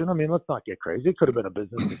decision. I mean, let's not get crazy. It could have been a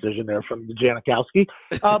business decision there from Janikowski.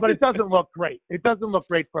 But it doesn't look great. It doesn't look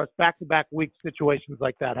great for us back-to-back week situations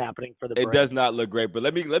like that happening for the Braves. It does not look great. But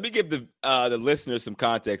let me give the listeners some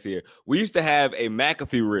context here. We used to have a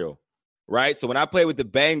McAfee reel, right? So when I played with the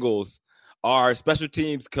Bengals, our special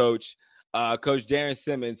teams coach, Coach Darren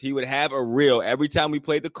Simmons, he would have a reel every time we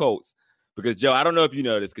played the Colts. Because, Joe, I don't know if you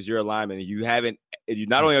know this because you're a lineman. And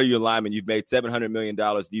not only are you a lineman, you've made $700 million.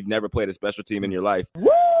 You've never played a special team in your life.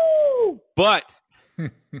 Woo! But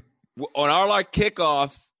on all our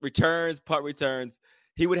kickoffs, punt returns,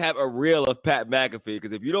 he would have a reel of Pat McAfee.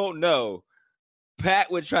 Because if you don't know, Pat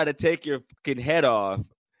would try to take your fucking head off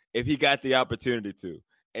if he got the opportunity to.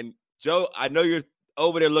 And, Joe, I know you're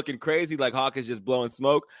over there looking crazy like Hawk is just blowing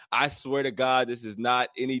smoke. I swear to God, this is not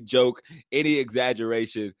any joke, any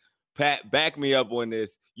exaggeration. Pat, back me up on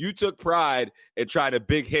this. You took pride in trying to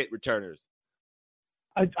big hit returners.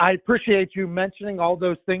 I appreciate you mentioning all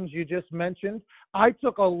those things you just mentioned. I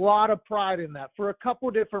took a lot of pride in that for a couple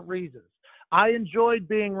different reasons. I enjoyed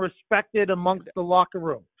being respected amongst the locker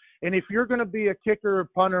room. And if you're going to be a kicker or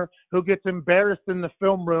punter who gets embarrassed in the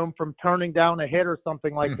film room from turning down a hit or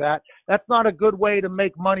something like that, that's not a good way to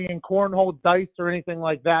make money in cornhole dice or anything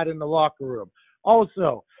like that in the locker room.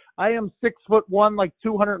 Also, I am 6'1", like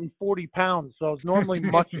 240 pounds, so I was normally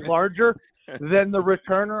much larger than the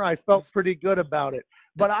returner. I felt pretty good about it.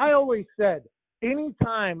 But I always said,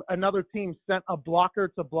 anytime another team sent a blocker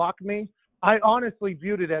to block me, I honestly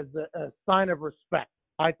viewed it as a sign of respect.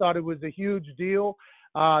 I thought it was a huge deal.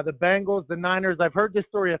 The Bengals, the Niners, I've heard this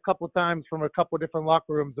story a couple times from a couple different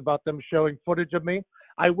locker rooms about them showing footage of me.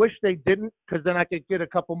 I wish they didn't, because then I could get a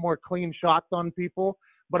couple more clean shots on people.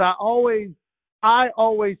 But I always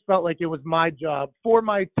felt like it was my job for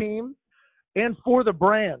my team and for the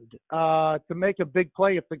brand to make a big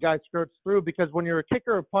play if the guy skirts through, because when you're a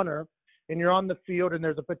kicker or punter and you're on the field and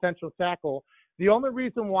there's a potential tackle, the only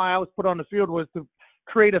reason why I was put on the field was to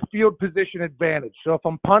create a field position advantage. So if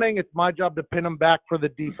I'm punting, it's my job to pin them back for the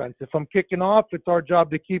defense. If I'm kicking off, it's our job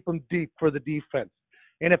to keep them deep for the defense.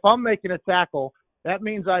 And if I'm making a tackle, that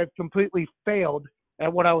means I've completely failed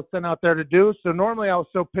at what I was sent out there to do. So normally I was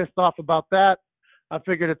so pissed off about that, I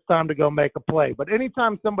figured it's time to go make a play. But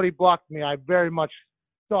anytime somebody blocked me, I very much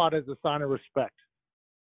saw it as a sign of respect.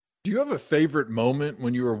 Do you have a favorite moment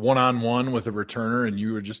when you were one-on-one with a returner and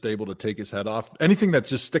you were just able to take his head off? Anything that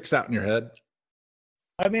just sticks out in your head?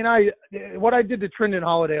 I mean, what I did to Trendon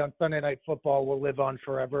Holiday on Sunday Night Football will live on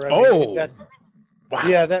forever. Wow.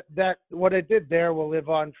 Yeah, that what I did there will live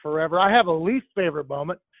on forever. I have a least favorite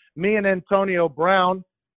moment. Me and Antonio Brown,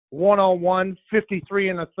 one-on-one, 53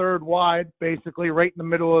 and a third wide, basically right in the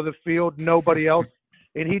middle of the field, nobody else.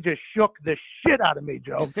 And he just shook the shit out of me,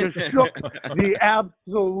 Joe. Just shook the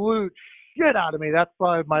absolute shit out of me. That's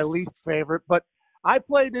probably my least favorite. But I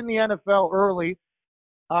played in the NFL early,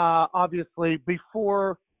 obviously,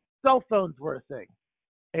 before cell phones were a thing.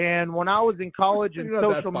 And when I was in college and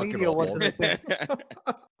social media wasn't a thing,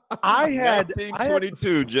 I had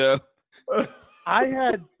 1922, Joe. I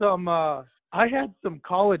had some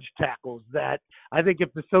college tackles that I think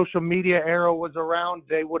if the social media era was around,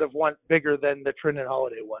 they would have went bigger than the Trendon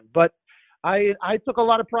Holiday one. But I took a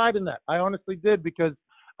lot of pride in that. I honestly did, because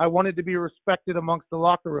I wanted to be respected amongst the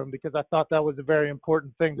locker room, because I thought that was a very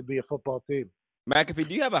important thing to be a football team. McAfee,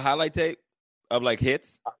 do you have a highlight tape of like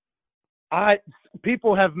hits?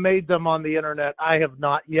 People have made them on the internet. I have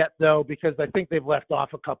not yet, though, because I think they've left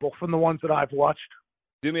off a couple from the ones that I've watched.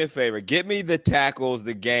 Do me a favor. Get me the tackles,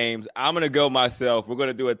 the games. I'm going to go myself. We're going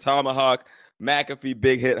to do a Tomahawk McAfee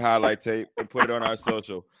big hit highlight tape and put it on our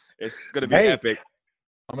social. It's going to be epic.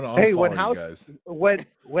 I'm going to unfollow you guys.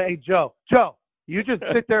 Wait, Joe, you just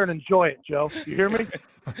sit there and enjoy it, Joe. You hear me?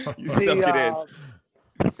 You soak it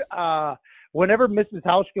in. Whenever Mrs.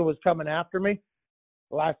 Hauschka was coming after me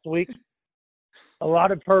last week, a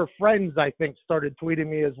lot of her friends, I think, started tweeting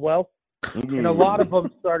me as well. And a lot of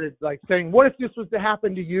them started like saying, what if this was to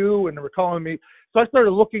happen to you? And they were calling me. So I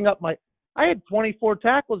started looking up I had 24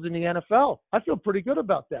 tackles in the NFL. I feel pretty good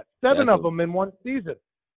about that. Seven of them in one season.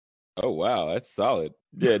 Oh, wow. That's solid.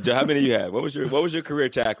 Yeah. Joe, how many you had? What was your career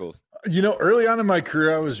tackles? Early on in my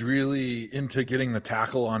career, I was really into getting the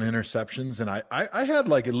tackle on interceptions, and I had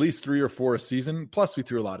like at least 3 or 4 a season. Plus, we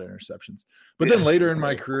threw a lot of interceptions. But then later in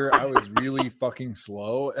my career, I was really fucking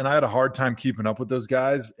slow, and I had a hard time keeping up with those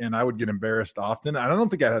guys, and I would get embarrassed often. I don't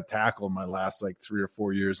think I had a tackle in my last like 3 or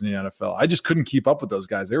 4 years in the NFL. I just couldn't keep up with those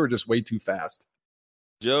guys. They were just way too fast.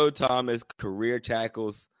 Joe Thomas, career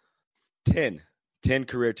tackles, 10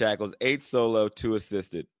 career tackles, 8 solo, 2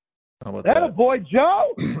 assisted. How about that? That a boy,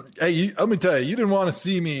 Joe. Hey, let me tell you, you didn't want to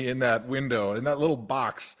see me in that window, in that little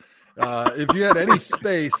box. If you had any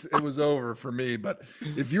space, it was over for me. But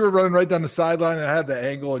if you were running right down the sideline and I had the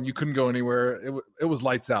angle and you couldn't go anywhere, it was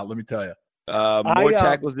lights out, let me tell you. More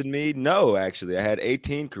tackles than me? No, actually. I had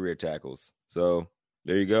 18 career tackles. So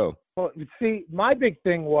there you go. Well, see, my big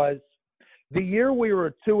thing was the year we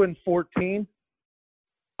were 2-14,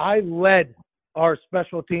 I led our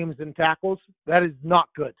special teams in tackles. That is not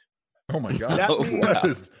good. Oh my God. That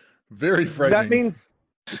is very frightening.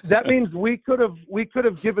 That means we could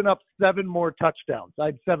have given up 7 more touchdowns. I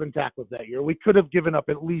had 7 tackles that year. We could have given up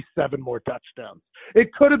at least 7 more touchdowns.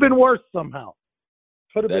 It could have been worse somehow.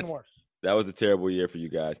 Could have been worse. That was a terrible year for you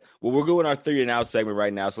guys. Well, we're going our 3 and out segment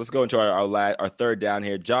right now. So let's go into our third down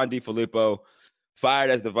here. John DeFilippo fired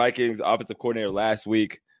as the Vikings offensive coordinator last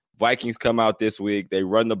week. Vikings come out this week. They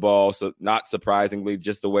run the ball, so not surprisingly,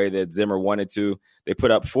 just the way that Zimmer wanted to. They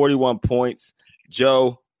put up 41 points.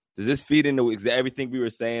 Joe, does this feed into everything we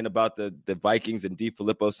were saying about the Vikings and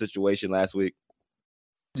DeFilippo situation last week?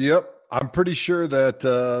 Yep. I'm pretty sure that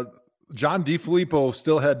John DeFilippo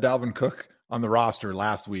still had Dalvin Cook on the roster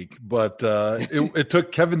last week, but it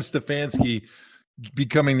took Kevin Stefanski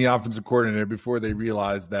becoming the offensive coordinator before they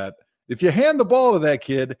realized that if you hand the ball to that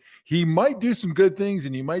kid, he might do some good things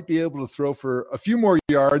and you might be able to throw for a few more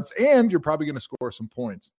yards and you're probably going to score some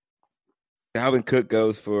points. Dalvin Cook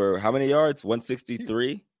goes for how many yards?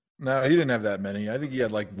 163? No, he didn't have that many. I think he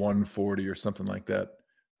had like 140 or something like that.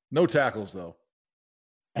 No tackles, though.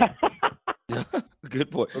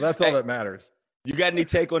 Good point. So that's all that matters. You got any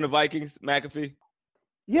take on the Vikings, McAfee?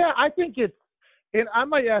 Yeah, I think and I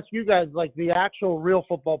might ask you guys, like the actual real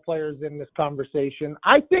football players in this conversation,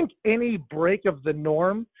 I think any break of the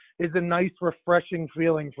norm is a nice, refreshing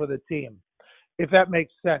feeling for the team, if that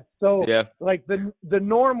makes sense. So, like the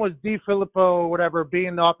norm was DeFilippo or whatever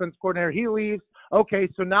being the offense coordinator. He leaves. Okay,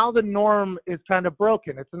 so now the norm is kind of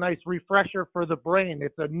broken. It's a nice refresher for the brain.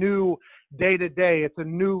 It's a new day-to-day. It's a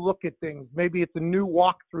new look at things. Maybe it's a new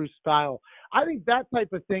walkthrough style. I think that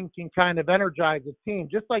type of thing can kind of energize a team,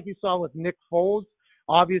 just like you saw with Nick Foles.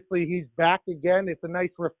 Obviously, he's back again. It's a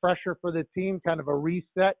nice refresher for the team, kind of a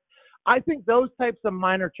reset. I think those types of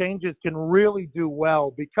minor changes can really do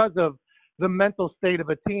well because of the mental state of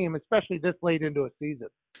a team, especially this late into a season.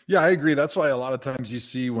 Yeah, I agree. That's why a lot of times you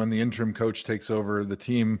see when the interim coach takes over, the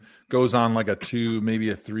team goes on like a 2, maybe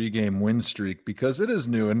a 3-game win streak because it is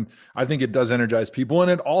new. And I think it does energize people. And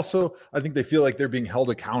it also, I think they feel like they're being held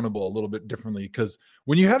accountable a little bit differently because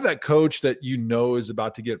when you have that coach that you know is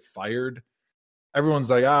about to get fired, everyone's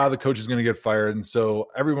like, the coach is going to get fired. And so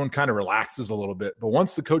everyone kind of relaxes a little bit. But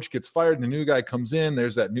once the coach gets fired and the new guy comes in,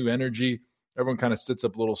 there's that new energy. Everyone kind of sits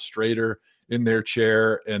up a little straighter in their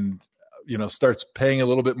chair and, starts paying a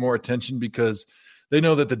little bit more attention because they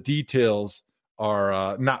know that the details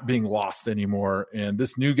are not being lost anymore. And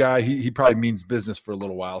this new guy, he probably means business for a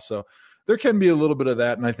little while. So there can be a little bit of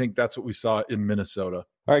that. And I think that's what we saw in Minnesota.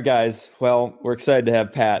 All right, guys. Well, we're excited to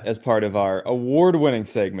have Pat as part of our award-winning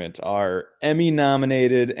segment, our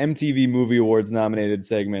Emmy-nominated, MTV Movie Awards-nominated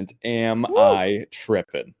segment, Am I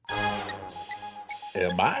Trippin'?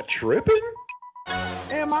 Am I tripping?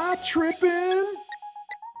 Am I tripping?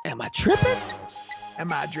 Am I tripping?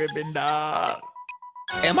 Am I tripping, dog?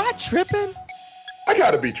 Am I tripping? I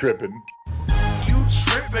gotta be tripping. You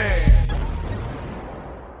tripping.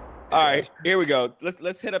 All right, here we go.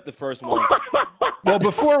 Let's hit up the first one. Well,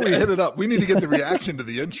 before we hit it up, we need to get the reaction to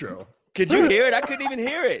the intro. Could you hear it? I couldn't even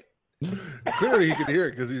hear it. Clearly he could hear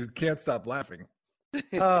it because he can't stop laughing.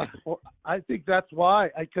 Well, I think that's why,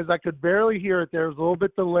 because I could barely hear it. There was a little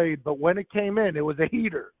bit delayed, but when it came in, it was a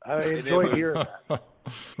heater. I enjoyed hearing that.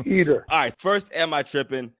 Heater. All right, first, am I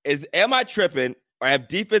tripping? Am I tripping, or have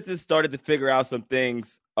defenses started to figure out some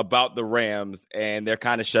things about the Rams, and they're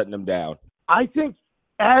kind of shutting them down? I think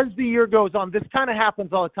as the year goes on, this kind of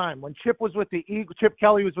happens all the time. When Chip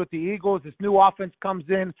Kelly was with the Eagles, this new offense comes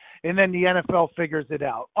in, and then the NFL figures it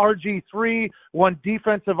out. RG3 won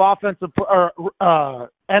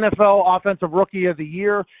NFL Offensive Rookie of the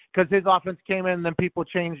Year because his offense came in, and then people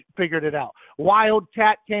figured it out.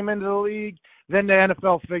 Wildcat came into the league, then the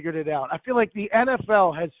NFL figured it out. I feel like the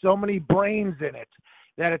NFL has so many brains in it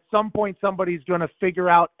that at some point somebody's going to figure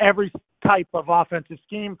out every type of offensive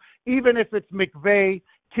scheme, even if it's McVay,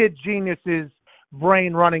 Kid Genius's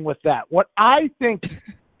brain running with that. What I think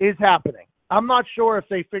is happening, I'm not sure if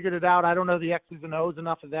they figured it out. I don't know the X's and O's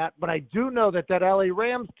enough of that, but I do know that LA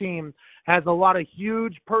Rams team has a lot of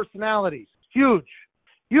huge personalities, huge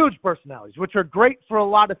personalities, which are great for a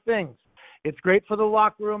lot of things. It's great for the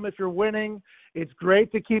locker room if you're winning. It's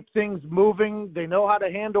great to keep things moving. They know how to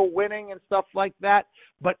handle winning and stuff like that.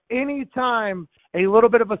 But anytime a little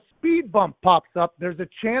bit of a speed bump pops up, there's a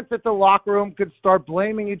chance that the locker room could start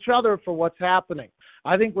blaming each other for what's happening.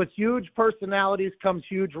 I think with huge personalities comes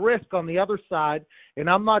huge risk on the other side, and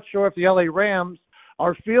I'm not sure if the LA Rams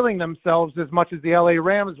are feeling themselves as much as the LA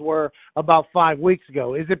Rams were about 5 weeks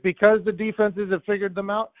ago. Is it because the defenses have figured them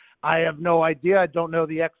out? I have no idea. I don't know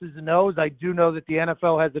the X's and O's. I do know that the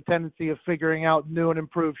NFL has a tendency of figuring out new and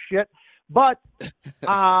improved shit. But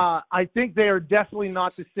I think they are definitely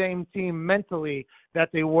not the same team mentally that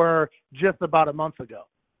they were just about a month ago.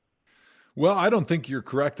 Well, I don't think you're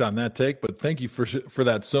correct on that take, but thank you for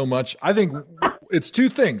that so much. I think it's two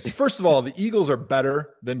things. First of all, the Eagles are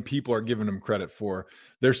better than people are giving them credit for.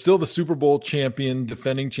 They're still the Super Bowl champion,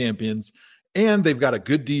 defending champions, and they've got a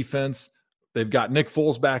good defense. They've got Nick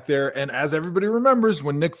Foles back there. And as everybody remembers,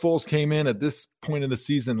 when Nick Foles came in at this point in the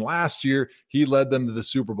season last year, he led them to the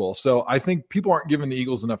Super Bowl. So I think people aren't giving the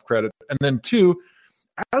Eagles enough credit. And then two,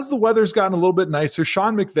 as the weather's gotten a little bit nicer,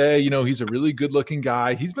 Sean McVay, he's a really good-looking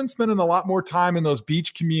guy. He's been spending a lot more time in those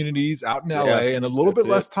beach communities out in LA and a little bit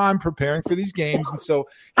less time preparing for these games. And so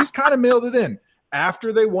he's kind of mailed it in.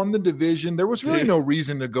 After they won the division, there was really no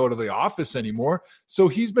reason to go to the office anymore. So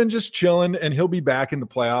he's been just chilling, and he'll be back in the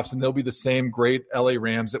playoffs, and they'll be the same great LA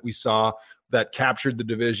Rams that we saw that captured the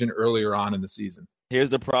division earlier on in the season. Here's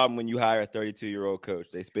the problem when you hire a 32-year-old coach.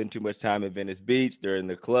 They spend too much time at Venice Beach. They're in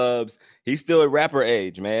the clubs. He's still at rapper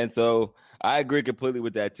age, man. So I agree completely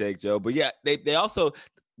with that take, Joe. But, yeah, they also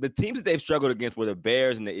 – the teams that they've struggled against were the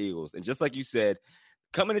Bears and the Eagles. And just like you said,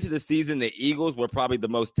 coming into the season, the Eagles were probably the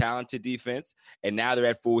most talented defense, and now they're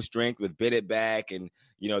at full strength with Bennett back, and,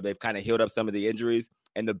 they've kind of healed up some of the injuries.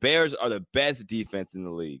 And the Bears are the best defense in the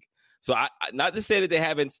league. So I not to say that they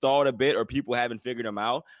haven't stalled a bit or people haven't figured them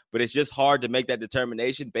out, but it's just hard to make that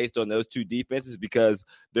determination based on those two defenses because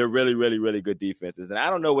they're really, really, really good defenses. And I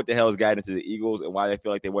don't know what the hell has gotten into the Eagles and why they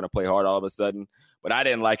feel like they want to play hard all of a sudden, but I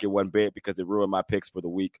didn't like it one bit because it ruined my picks for the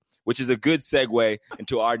week, which is a good segue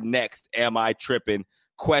into our next Am I Trippin'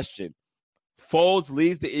 question. Foles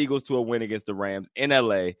leads the Eagles to a win against the Rams in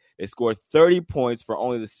LA. They scored 30 points for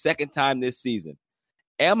only the second time this season.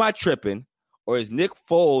 Am I tripping, or is Nick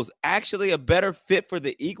Foles actually a better fit for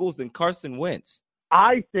the Eagles than Carson Wentz?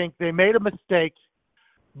 I think they made a mistake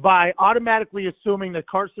by automatically assuming that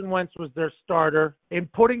Carson Wentz was their starter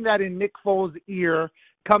and putting that in Nick Foles' ear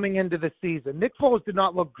coming into the season. Nick Foles did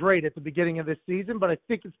not look great at the beginning of this season, but I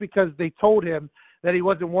think it's because they told him that he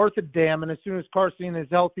wasn't worth a damn, and as soon as Carson is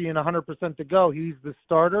healthy and 100% to go, he's the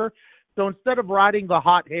starter. So instead of riding the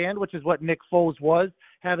hot hand, which is what Nick Foles was,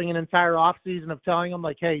 having an entire offseason of telling him,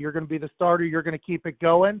 like, hey, you're going to be the starter, you're going to keep it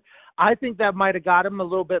going, I think that might have got him a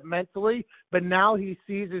little bit mentally, but now he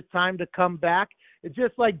sees his time to come back. It's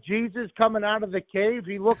just like Jesus coming out of the cave.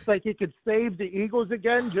 He looks like he could save the Eagles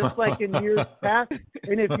again, just like in years past.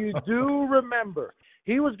 And if you do remember,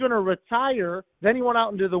 he was going to retire. Then he went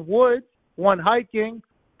out into the woods, went hiking,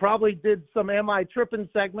 probably did some Am I Trippin'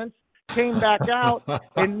 segments, came back out,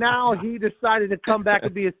 and now he decided to come back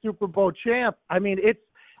and be a Super Bowl champ. I mean,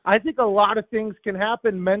 I think a lot of things can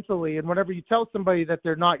happen mentally, and whenever you tell somebody that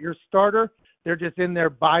they're not your starter, they're just in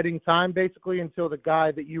there biding time basically until the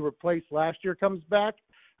guy that you replaced last year comes back.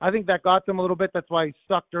 I think that got them a little bit. That's why he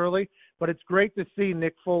sucked early. But it's great to see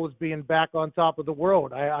Nick Foles being back on top of the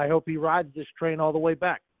world. I hope he rides this train all the way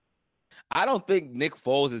back. I don't think Nick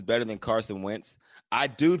Foles is better than Carson Wentz. I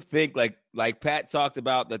do think, like Pat talked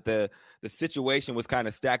about, that the situation was kind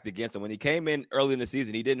of stacked against him. When he came in early in the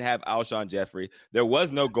season, he didn't have Alshon Jeffrey. There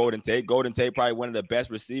was no Golden Tate. Golden Tate, probably one of the best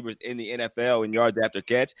receivers in the NFL in yards after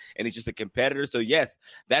catch, and he's just a competitor. So, yes,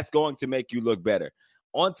 that's going to make you look better.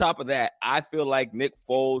 On top of that, I feel like Nick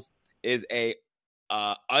Foles is a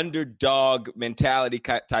underdog mentality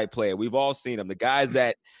type player. We've all seen him. The guys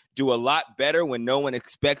that do a lot better when no one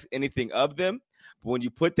expects anything of them. But when you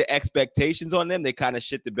put the expectations on them, they kind of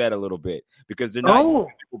shit the bed a little bit because they're not used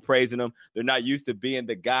to people praising them. They're not used to being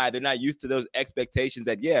the guy. They're not used to those expectations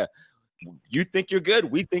that, yeah, you think you're good.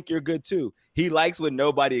 We think you're good too. He likes when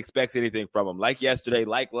nobody expects anything from him. Like yesterday,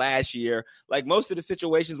 like last year, like most of the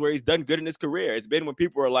situations where he's done good in his career. It's been when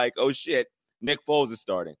people are like, oh shit, Nick Foles is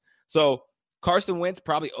starting. So Carson Wentz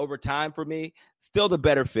probably over time for me, still the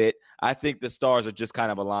better fit. I think the stars are just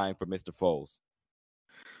kind of aligned for Mr. Foles.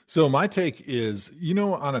 So my take is,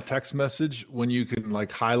 on a text message, when you can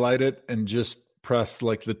like highlight it and just press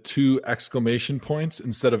like the 2 exclamation points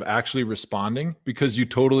instead of actually responding because you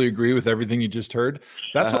totally agree with everything you just heard.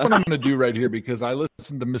 That's what I'm going to do right here because I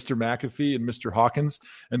listened to Mr. McAfee and Mr. Hawkins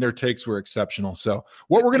and their takes were exceptional. So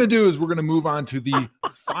what we're going to do is we're going to move on to the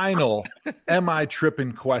final Am I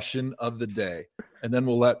Trippin' question of the day. And then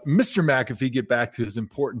we'll let Mr. McAfee get back to his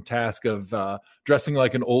important task of dressing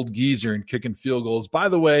like an old geezer and kicking field goals. By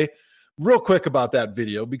the way, real quick about that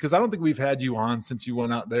video, because I don't think we've had you on since you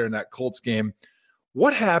went out there in that Colts game.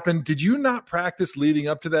 What happened? Did you not practice leading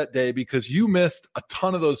up to that day because you missed a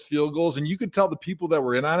ton of those field goals? And you could tell the people that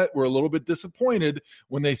were in on it were a little bit disappointed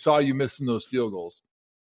when they saw you missing those field goals.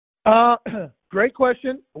 Great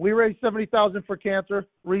question. We raised $70,000 for cancer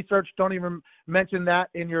research. Don't even mention that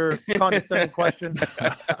in your condescending question.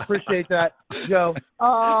 Appreciate that, Joe.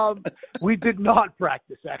 We did not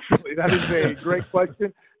practice, actually. That is a great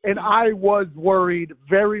question. And I was worried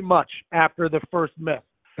very much after the first miss.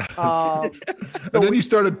 And then you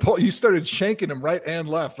started shanking him right and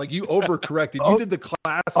left. Like you overcorrected. You did the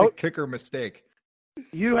classic kicker mistake.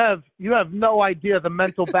 You have no idea the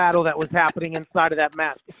mental battle that was happening inside of that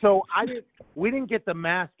mask. So we didn't get the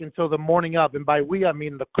mask until the morning of, and by we I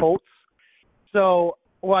mean the Colts. So,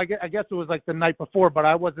 well, I guess it was like the night before, but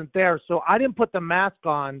I wasn't there. So I didn't put the mask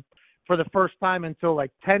on for the first time until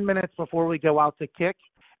like 10 minutes before we go out to kick.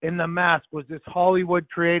 And the mask was this Hollywood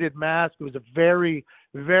created mask. It was a very,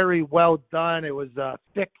 very well done. It was a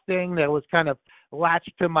thick thing that was kind of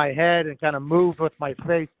latched to my head and kind of moved with my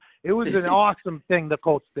face. It was an awesome thing the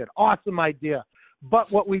Colts did. Awesome idea.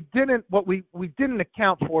 But what we didn't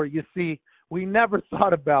account for, you see, we never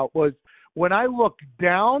thought about was when I looked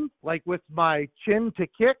down, like with my chin to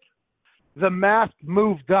kick, the mask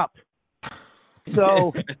moved up.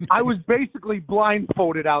 So I was basically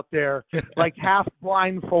blindfolded out there, like half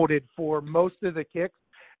blindfolded for most of the kicks.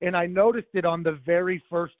 And I noticed it on the very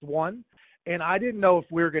first one. And I didn't know if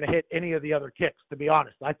we were going to hit any of the other kicks, to be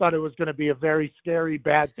honest. I thought it was going to be a very scary,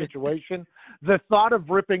 bad situation. The thought of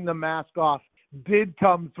ripping the mask off did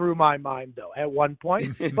come through my mind, though, at one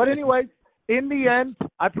point. But anyway, in the end,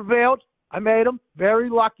 I prevailed. I made them. Very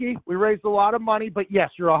lucky. We raised a lot of money. But, yes,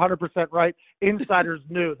 you're 100% right. Insiders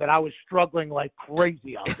knew that I was struggling like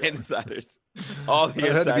crazy out there. Insiders. All the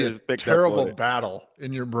insiders picked up. Terrible battle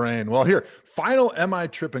in your brain. Well, here, final Am I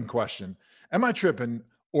Trippin' question. Am I tripping?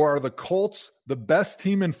 Or are the Colts the best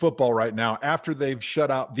team in football right now after they've shut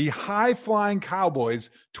out the high-flying Cowboys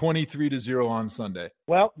 23-0 on Sunday?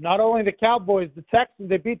 Well, not only the Cowboys, the Texans,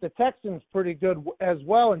 they beat the Texans pretty good as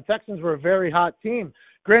well, and Texans were a very hot team.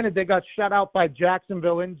 Granted, they got shut out by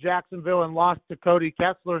Jacksonville in Jacksonville and lost to Cody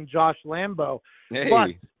Kessler and Josh Lambeau. Hey.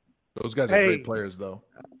 But, those guys are great players, though.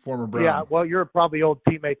 Former Brown. Yeah, well, you're probably old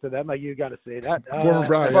teammates of them. You got to say that. Former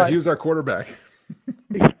Brown, yeah, he was our quarterback.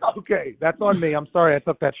 Okay, that's on me. I'm sorry I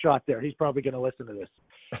took that shot there. He's probably going to listen to this.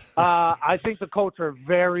 I think the Colts are a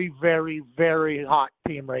very, very, very hot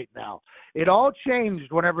team right now. It all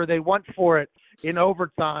changed whenever they went for it in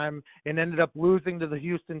overtime and ended up losing to the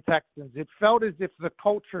Houston Texans. It felt as if the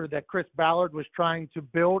culture that Chris Ballard was trying to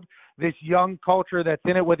build, this young culture that's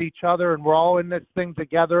in it with each other, and we're all in this thing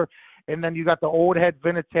together. And then you got the old head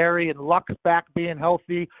Vinatieri and Luck's back being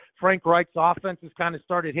healthy. Frank Reich's offense has kind of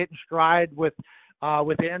started hitting stride with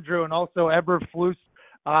Andrew, and also Eberflus,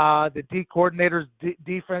 the D coordinator's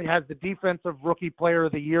defense has the defensive rookie player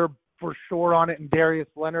of the year for sure on it, and Darius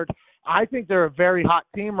Leonard. I think they're a very hot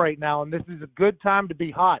team right now, and this is a good time to be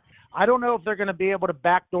hot. I don't know if they're going to be able to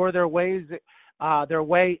backdoor their way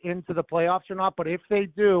into the playoffs or not, but if they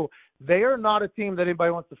do, they are not a team that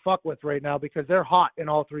anybody wants to fuck with right now because they're hot in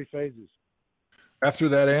all three phases. After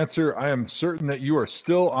that answer, I am certain that you are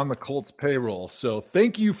still on the Colts payroll. So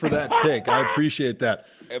thank you for that take. I appreciate that.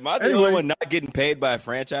 Am I the only one not getting paid by a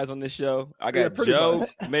franchise on this show? I got Joe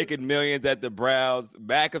making millions at the Browns.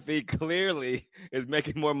 McAfee clearly is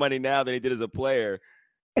making more money now than he did as a player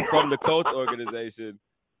from the Colts organization.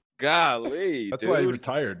 Golly, that's dude. why he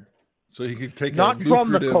retired, so he could take not a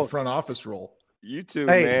lucrative front office role. You too,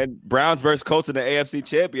 man. Browns versus Colts in the AFC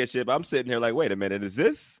Championship. I'm sitting here like, wait a minute, is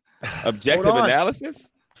this objective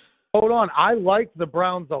analysis? Hold on. I like the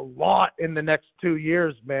Browns a lot in the next 2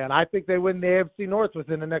 years, man. I think they win the AFC North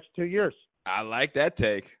within the next 2 years. I like that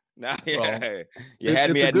take. Nah, Well, you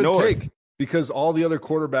had me it's a at good North. take because all the other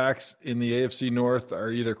quarterbacks in the AFC North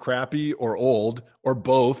are either crappy or old or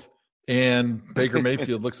both. And Baker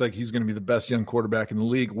Mayfield looks like he's going to be the best young quarterback in the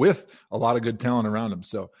league with a lot of good talent around him.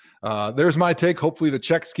 So there's my take. Hopefully the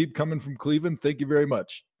checks keep coming from Cleveland. Thank you very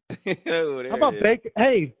much. How about Baker?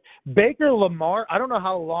 Hey, Baker Lamar. I don't know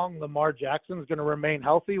how long Lamar Jackson is going to remain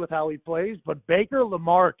healthy with how he plays, but Baker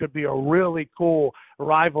Lamar could be a really cool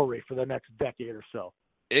rivalry for the next decade or so.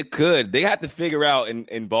 It could. They have to figure out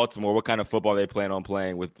in Baltimore what kind of football they plan on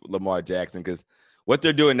playing with Lamar Jackson, because what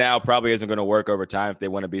they're doing now probably isn't going to work over time if they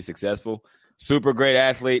want to be successful. Super great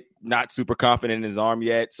athlete, not super confident in his arm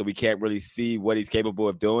yet, so we can't really see what he's capable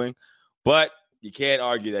of doing. But you can't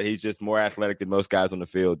argue that he's just more athletic than most guys on the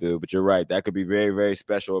field, dude. But you're right. That could be very, very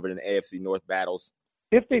special over in the AFC North battles.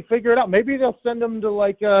 If they figure it out, maybe they'll send him to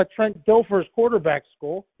like Trent Dilfer's quarterback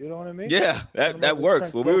school. You know what I mean? Yeah, that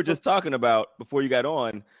works. Well, we were just talking about before you got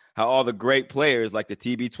on how all the great players like the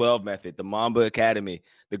TB12 method, the Mamba Academy,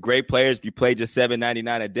 the great players, if you play just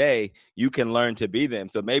 $7.99 a day, you can learn to be them.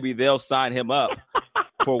 So maybe they'll sign him up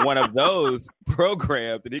for one of those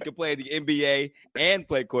programs that he can play in the NBA and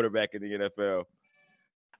play quarterback in the NFL.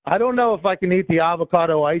 I don't know if I can eat the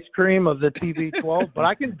avocado ice cream of the TB12, but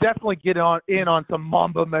I can definitely get in on some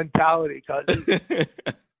Mamba mentality, cousin.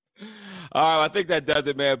 All right, I think that does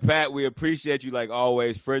it, man. Pat, we appreciate you like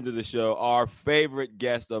always. Friends of the show, our favorite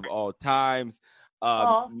guest of all times,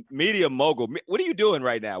 media mogul. What are you doing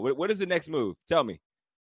right now? What is the next move? Tell me.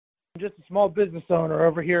 I'm just a small business owner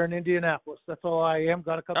over here in Indianapolis. That's all I am.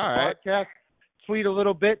 Got a couple podcasts, tweet a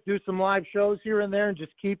little bit, do some live shows here and there, and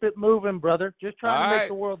just keep it moving, brother. Just trying to make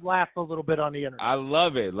the world laugh a little bit on the internet. I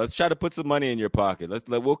love it. Let's try to put some money in your pocket.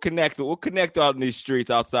 We'll connect. We'll connect on these streets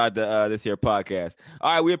outside this here podcast.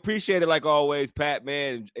 All right, we appreciate it like always, Pat.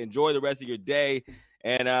 Man, enjoy the rest of your day,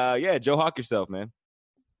 and Joe Hawk yourself, man.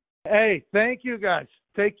 Hey, thank you guys.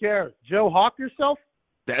 Take care. Joe Hawk yourself.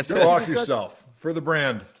 That's Joe Hawk yourself for the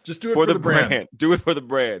brand. Just do it for the brand. Do it for the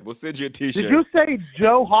brand. We'll send you a T-shirt. Did you say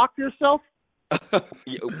Joe Hawk yourself?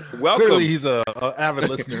 Welcome. Clearly, he's a avid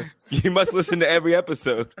listener. You must listen to every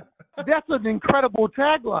episode. That's an incredible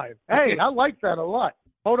tagline. Hey, I like that a lot.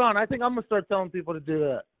 Hold on, I think I'm gonna start telling people to do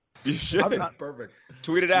that. You should. Perfect.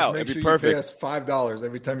 Tweet it out. Make It'd sure be perfect. You pay us $5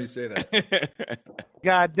 every time you say that.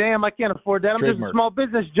 God damn, I can't afford that. I'm Trademark. just a small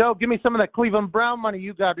business, Joe. Give me some of that Cleveland Brown money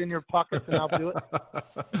you got in your pockets, and I'll do it.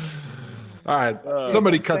 All right,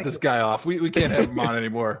 somebody cut this guy off. We can't have him on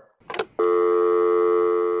anymore.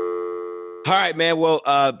 All right, man. Well,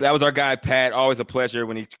 that was our guy, Pat. Always a pleasure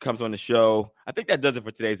when he comes on the show. I think that does it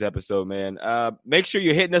for today's episode, man. Make sure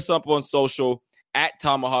you're hitting us up on social at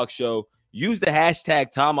Tomahawk Show. Use the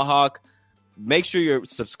hashtag Tomahawk. Make sure you're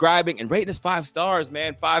subscribing and rating us 5 stars,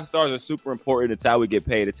 man. 5 stars are super important. It's how we get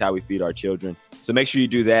paid. It's how we feed our children. So make sure you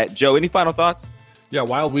do that. Joe, any final thoughts? Yeah,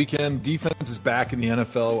 wild weekend. Defense is back in the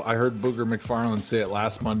NFL. I heard Booger McFarland say it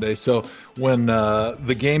last Monday. So when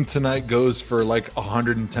the game tonight goes for like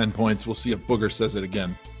 110 points, we'll see if Booger says it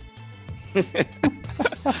again.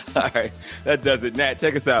 All right, that does it. Nat,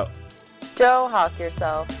 check us out. Joe Hawk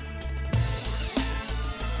yourself.